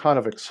was kind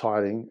of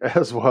exciting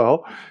as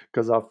well,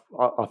 because I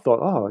thought,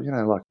 oh,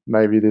 like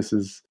maybe this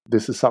is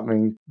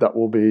something that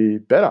will be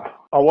better.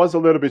 I was a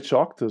little bit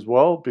shocked as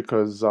well,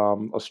 because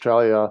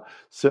Australia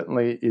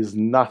certainly is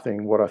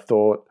nothing what I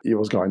thought it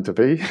was going to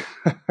be.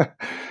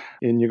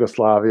 In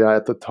Yugoslavia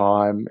at the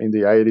time, in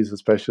the 80s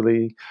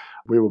especially,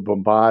 we were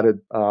bombarded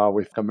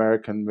with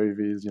American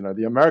movies.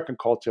 The American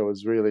culture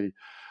was really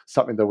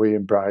something that we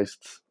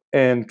embraced.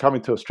 And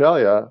coming to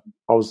Australia,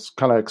 I was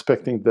kind of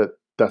expecting that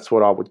that's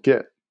what I would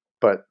get.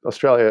 But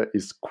Australia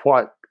is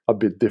quite a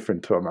bit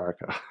different to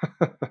America.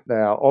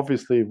 Now,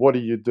 obviously, what do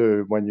you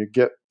do when you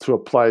get to a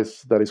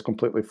place that is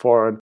completely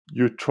foreign?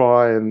 You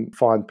try and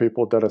find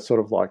people that are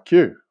sort of like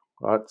you,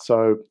 right?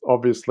 So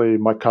obviously,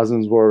 my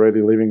cousins were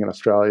already living in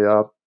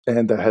Australia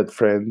and they had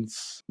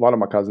friends. One of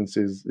my cousins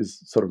is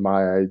sort of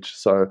my age.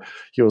 So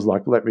he was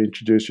like, let me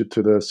introduce you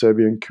to the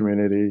Serbian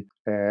community.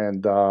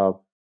 And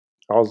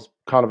I was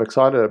kind of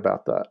excited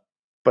about that,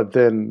 but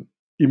then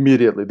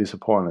immediately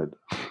disappointed.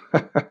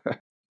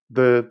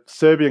 The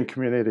Serbian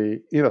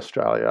community in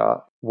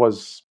Australia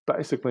was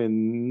basically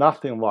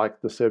nothing like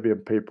the Serbian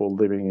people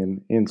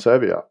living in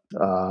Serbia.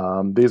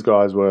 These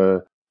guys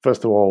were,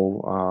 first of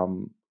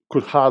all,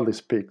 could hardly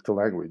speak the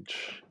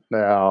language.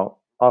 Now,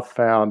 I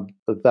found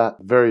that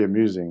very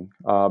amusing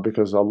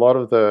because a lot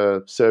of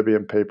the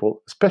Serbian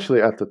people,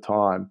 especially at the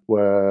time,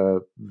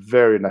 were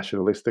very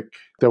nationalistic.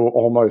 They were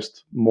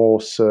almost more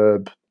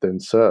Serb than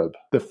Serb.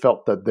 They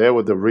felt that they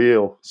were the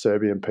real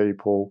Serbian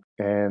people,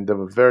 and they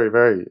were very,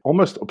 very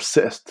almost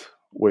obsessed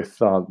with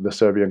the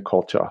Serbian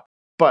culture.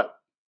 But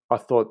I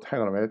thought,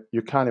 hang on a minute,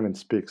 you can't even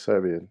speak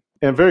Serbian.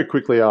 And very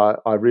quickly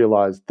I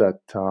realized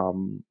that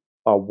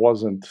I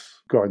wasn't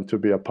going to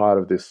be a part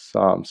of this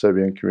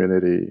Serbian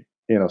community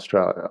in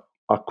Australia.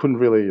 I couldn't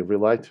really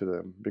relate to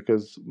them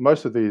because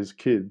most of these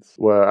kids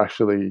were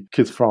actually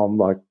kids from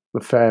like the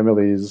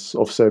families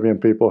of Serbian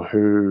people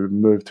who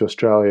moved to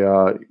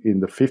Australia in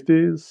the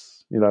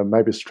 50s,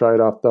 maybe straight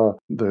after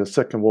the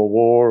Second World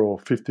War, or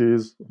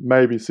 50s,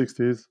 maybe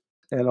 60s.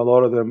 And a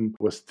lot of them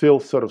were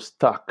still sort of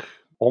stuck,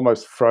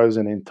 almost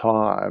frozen in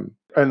time.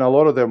 And a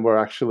lot of them were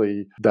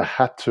actually, they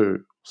had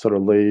to sort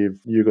of leave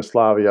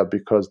Yugoslavia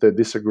because they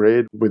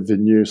disagreed with the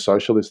new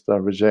socialist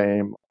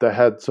regime. They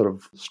had sort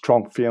of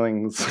strong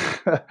feelings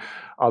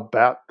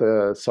about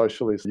the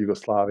socialist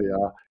Yugoslavia.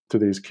 To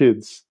these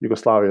kids,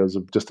 Yugoslavia is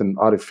just an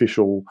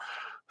artificial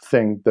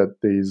thing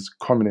that these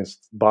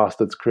communist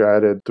bastards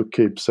created to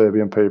keep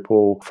Serbian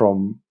people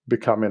from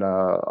becoming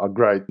a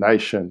great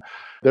nation.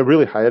 They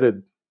really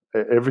hated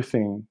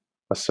everything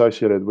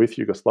associated with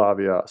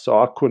Yugoslavia, so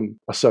I couldn't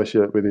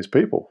associate with these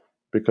people,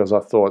 because I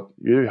thought,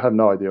 you have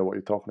no idea what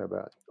you're talking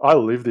about. I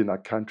lived in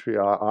that country.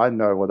 I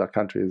know what that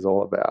country is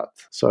all about.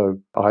 So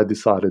I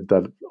decided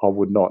that I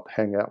would not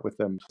hang out with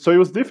them. So it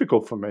was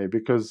difficult for me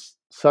because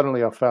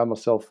suddenly I found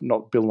myself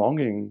not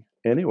belonging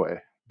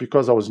anywhere.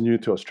 Because I was new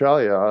to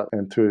Australia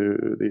and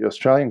to the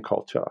Australian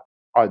culture,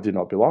 I did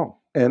not belong.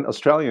 And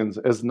Australians,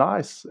 as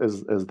nice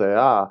as they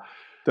are,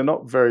 they're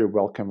not very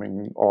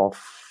welcoming of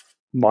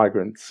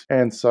migrants.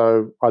 And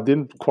so I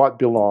didn't quite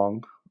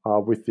belong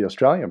with the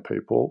Australian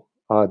people.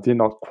 Did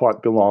not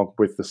quite belong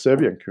with the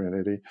Serbian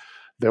community.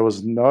 There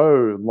was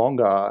no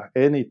longer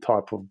any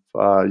type of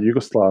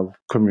Yugoslav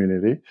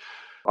community.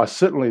 I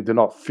certainly did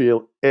not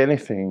feel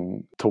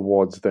anything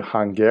towards the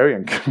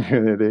Hungarian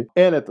community.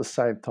 And at the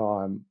same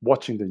time,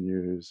 watching the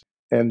news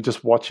and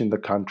just watching the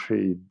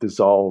country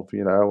dissolve,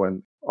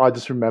 and I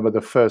just remember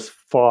the first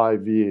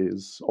 5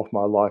 years of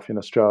my life in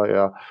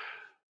Australia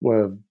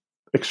were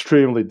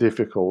extremely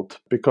difficult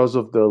because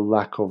of the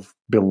lack of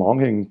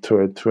belonging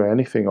to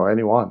anything or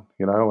anyone,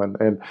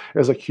 and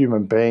as a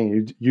human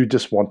being, you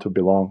just want to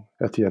belong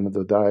at the end of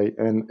the day,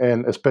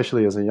 and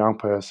especially as a young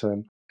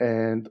person.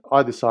 And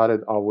I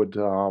decided I would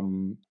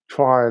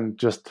try and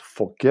just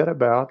forget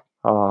about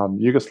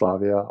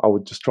Yugoslavia. I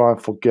would just try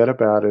and forget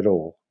about it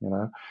all,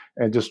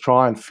 and just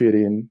try and fit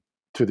in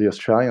to the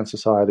Australian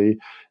society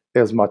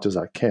as much as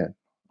I can.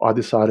 I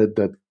decided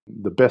that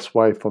the best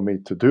way for me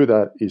to do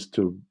that is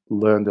to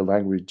learn the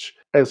language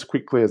as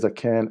quickly as I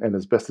can and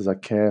as best as I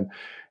can.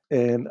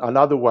 And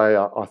another way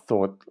I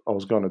thought I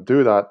was going to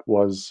do that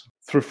was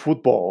through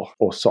football,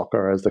 or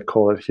soccer as they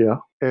call it here.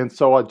 And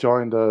so I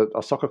joined a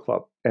soccer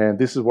club, and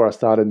this is where I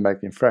started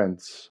making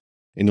friends.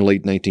 In the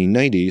late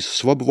 1990s,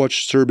 Swab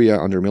watched Serbia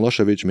under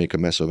Milosevic make a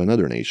mess of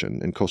another nation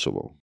in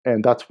Kosovo.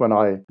 And that's when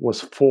I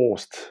was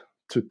forced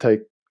to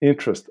take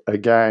interest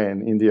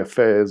again in the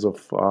affairs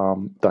of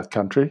that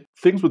country.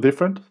 Things were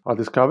different, I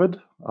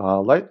discovered.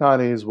 Late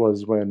 90s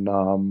was when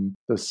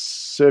the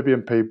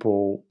Serbian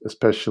people,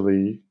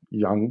 especially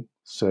young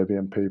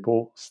Serbian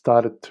people,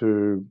 started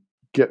to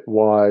get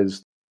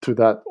wise to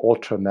that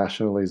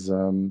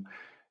ultra-nationalism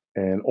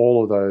and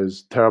all of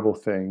those terrible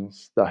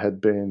things that had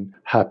been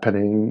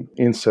happening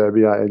in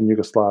Serbia and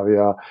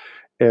Yugoslavia.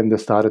 And they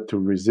started to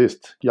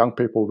resist. Young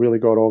people really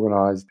got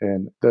organized,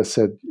 and they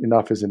said,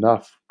 enough is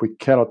enough. We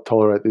cannot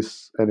tolerate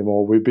this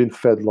anymore. We've been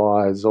fed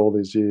lies all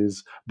these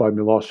years by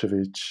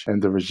Milosevic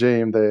and the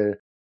regime there.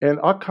 And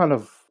I kind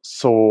of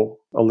saw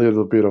a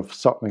little bit of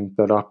something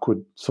that I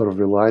could sort of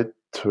relate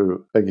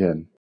to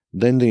again.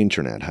 Then the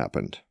internet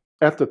happened.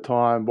 At the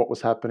time, what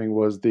was happening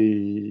was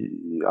the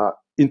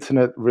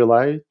Internet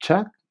Relay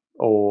Chat,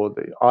 or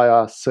the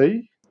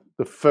IRC,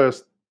 the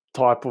first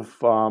type of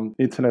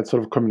internet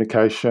sort of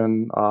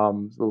communication,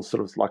 little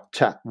sort of like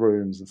chat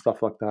rooms and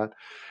stuff like that.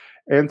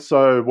 And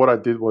so what I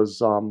did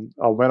was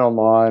I went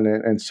online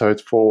and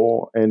searched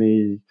for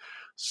any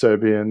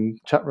Serbian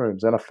chat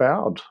rooms, and I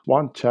found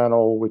one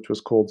channel which was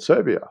called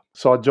Serbia.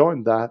 So I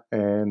joined that,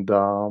 and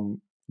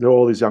there were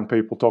all these young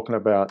people talking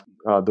about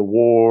the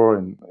war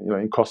and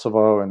in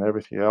Kosovo and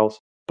everything else.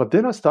 But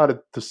then I started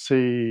to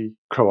see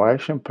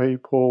Croatian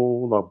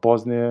people, like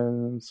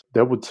Bosnians,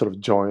 they would sort of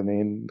join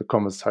in the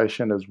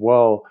conversation as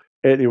well.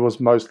 And it was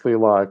mostly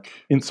like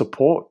in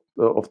support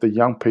of the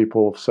young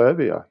people of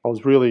Serbia. I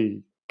was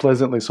really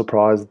pleasantly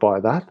surprised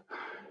by that.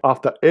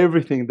 After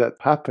everything that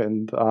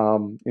happened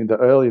in the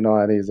early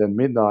 90s and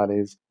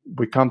mid-90s,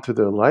 we come to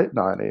the late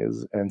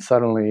 90s and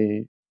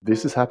suddenly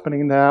this is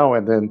happening now.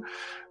 And then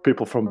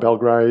people from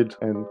Belgrade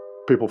and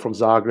people from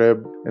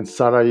Zagreb and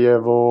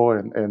Sarajevo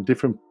and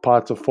different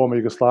parts of former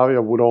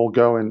Yugoslavia would all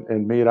go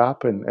and meet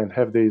up and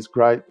have these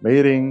great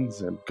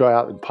meetings and go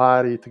out and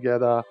party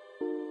together.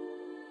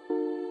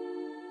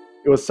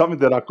 It was something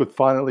that I could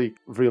finally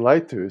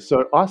relate to.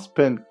 So I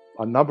spent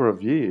a number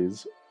of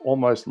years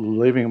almost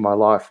living my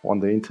life on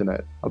the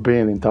internet,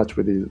 being in touch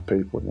with these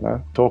people,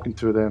 talking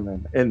to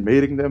them and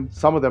meeting them.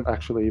 Some of them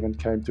actually even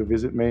came to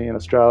visit me in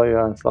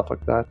Australia and stuff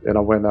like that. And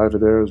I went over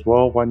there as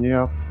well one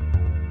year.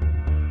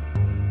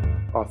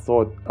 I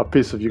thought a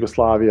piece of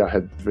Yugoslavia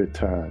had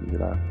returned,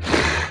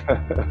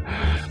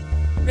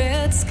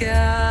 Red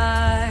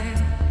sky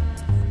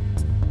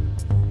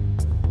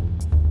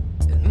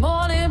in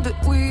morning, but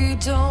we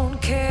don't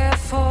care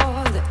for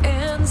the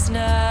ends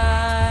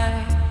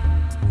night.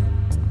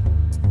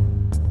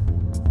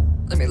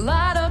 Let me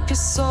light up your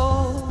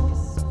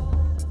soul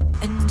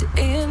and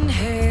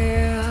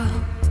inhale,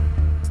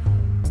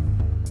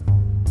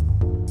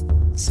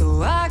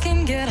 so I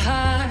can get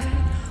high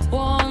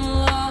one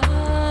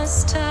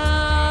last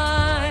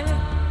time.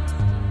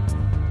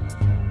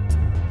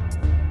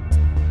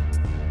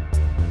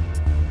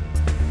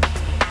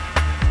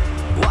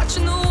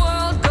 Watching the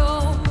world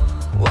go,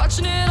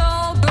 watching it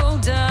all go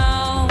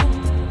down,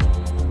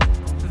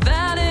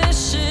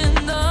 vanish in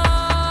the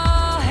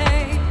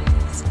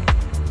haze.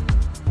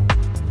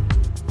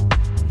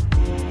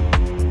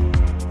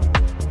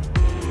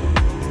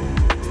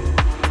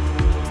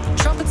 The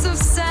trumpets have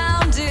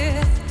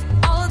sounded,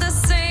 all of the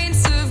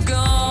saints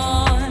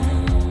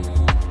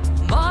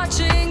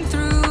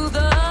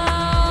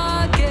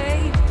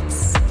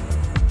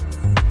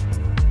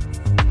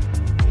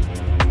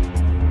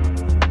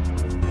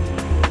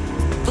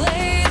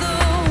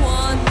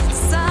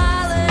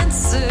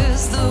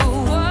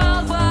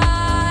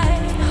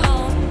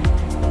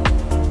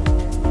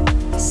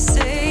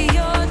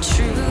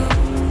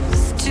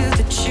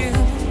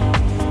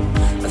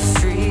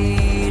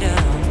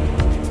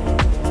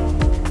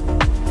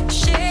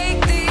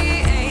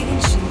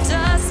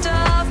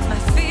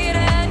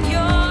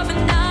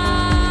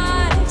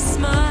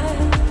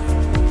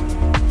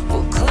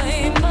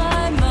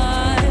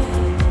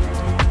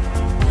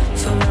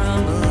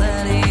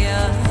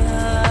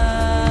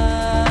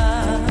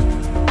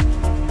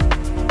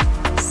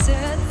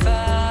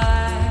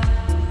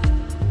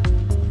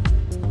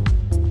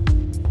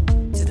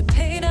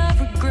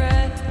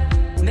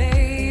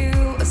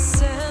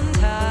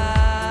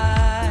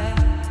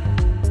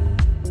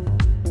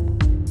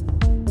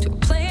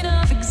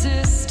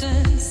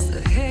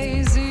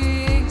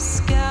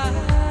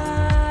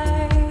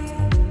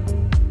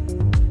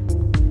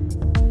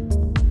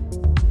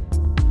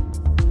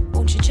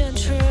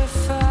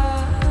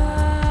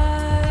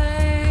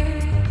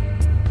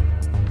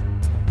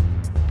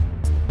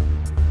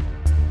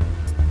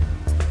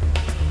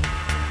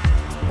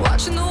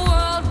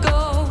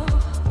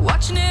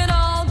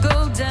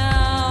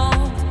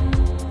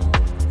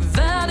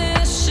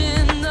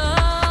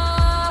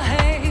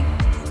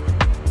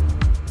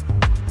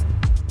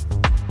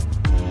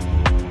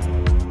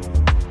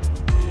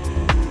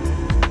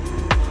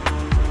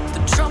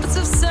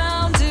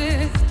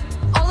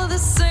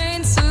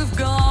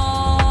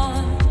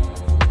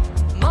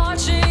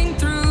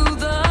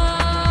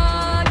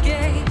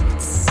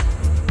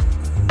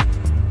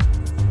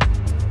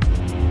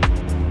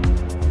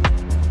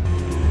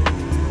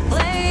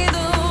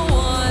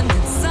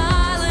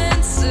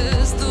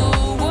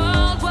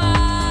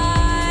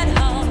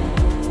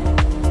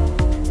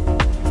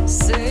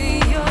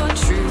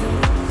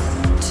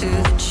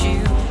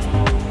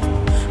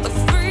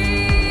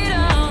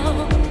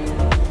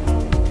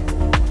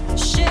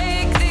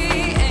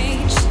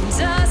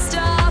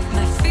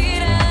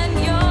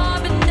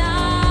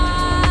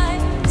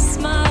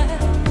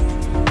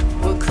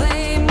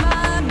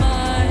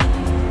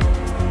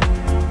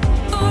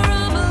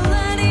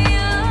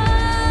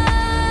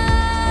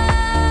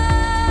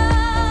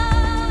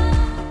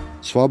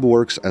Swab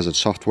works as a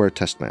software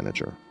test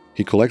manager.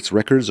 He collects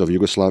records of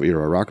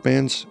Yugoslav-era rock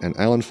bands and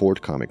Alan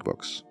Ford comic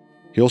books.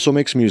 He also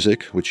makes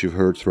music, which you've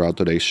heard throughout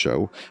today's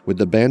show, with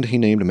the band he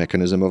named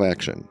Mechanism of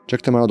Action.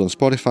 Check them out on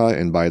Spotify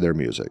and buy their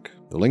music.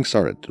 The links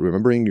are at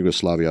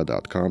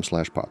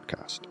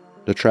rememberingyugoslavia.com/podcast.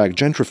 The track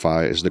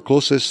Gentrify is the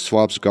closest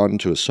Swab's gotten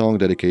to a song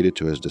dedicated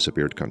to his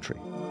disappeared country.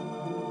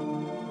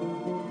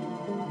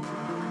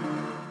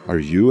 Are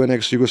you an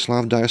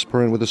ex-Yugoslav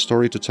diasporan with a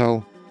story to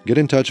tell? Get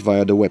in touch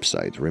via the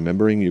website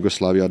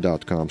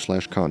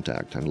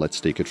rememberingyugoslavia.com/contact and let's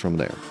take it from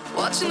there.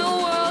 Watching the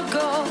world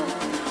go,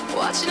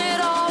 watching it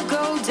all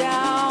go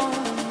down,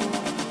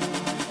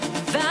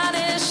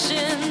 vanish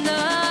in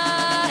the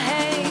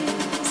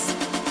haze.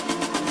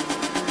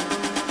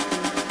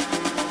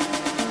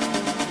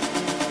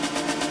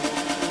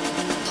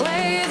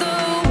 Play the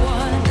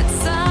one that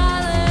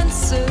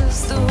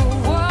silences the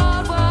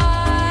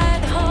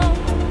worldwide hum.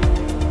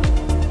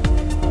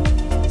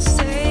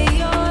 Say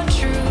your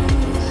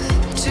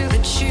truth to the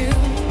tune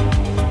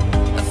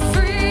of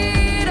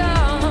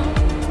freedom.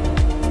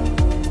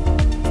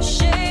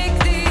 Shake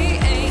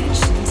the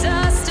ancient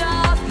dust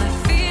off my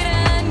feet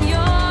and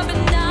your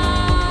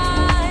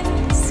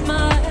benign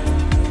smile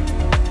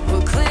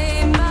will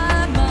claim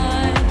my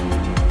mind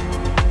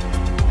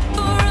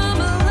for a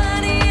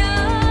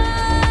millennium.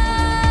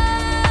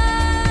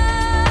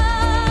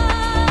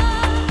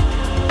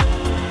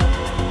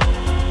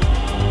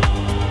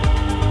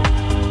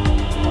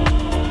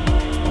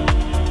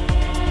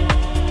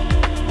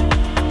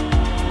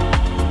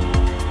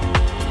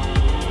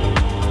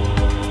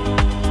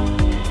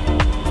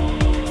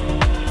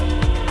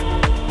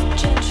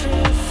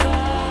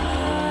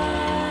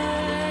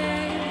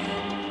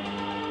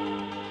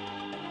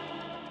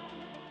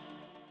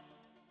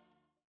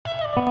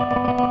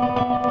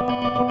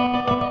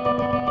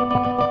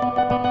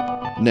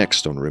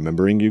 Next on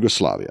Remembering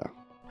Yugoslavia.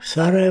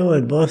 Sarajevo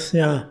and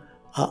Bosnia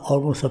are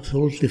almost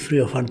absolutely free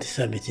of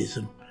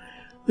anti-Semitism,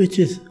 which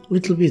is a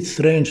little bit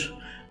strange,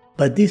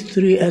 but these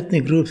three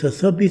ethnic groups are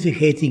so busy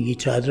hating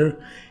each other,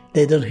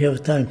 they don't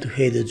have time to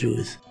hate the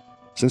Jews.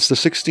 Since the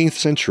 16th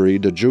century,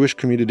 the Jewish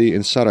community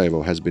in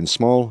Sarajevo has been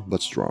small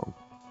but strong.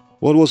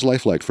 What was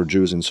life like for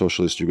Jews in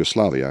socialist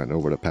Yugoslavia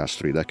over the past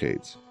 3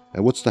 decades?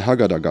 And what's the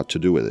Haggadah got to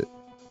do with it?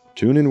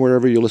 Tune in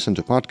wherever you listen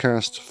to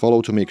podcasts,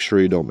 follow to make sure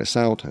you don't miss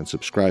out, and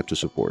subscribe to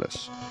support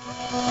us.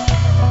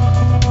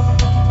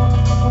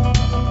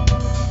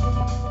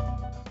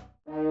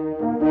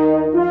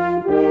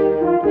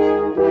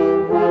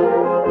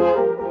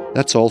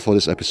 That's all for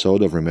this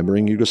episode of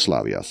Remembering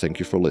Yugoslavia. Thank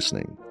you for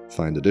listening.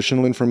 Find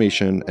additional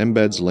information,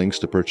 embeds, links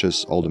to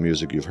purchase all the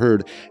music you've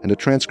heard, and a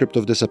transcript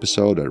of this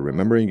episode at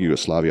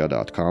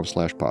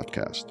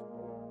rememberingyugoslavia.com/podcast.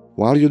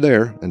 While you're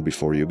there, and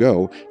before you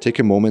go, take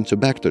a moment to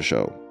back the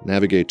show.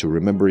 Navigate to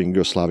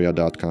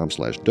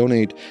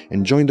rememberingyugoslavia.com/donate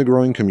and join the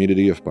growing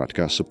community of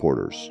podcast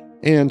supporters.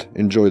 And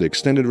enjoy the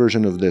extended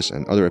version of this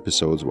and other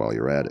episodes while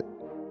you're at it.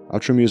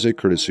 Outro music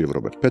courtesy of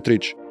Robert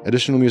Petric,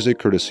 additional music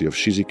courtesy of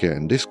Shizike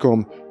and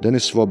Discom,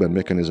 Denis Svob and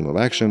Mechanism of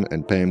Action,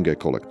 and PMG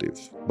Collective.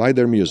 Buy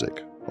their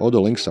music. All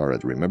the links are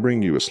at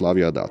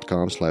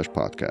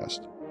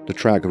rememberingyugoslavia.com/podcast. The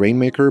track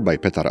Rainmaker by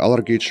Petar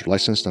Alargic,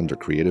 licensed under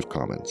Creative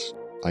Commons.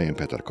 I am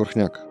Petar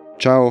Korchniak.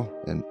 Ciao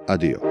and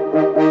adio.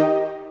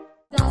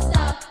 Don't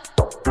stop.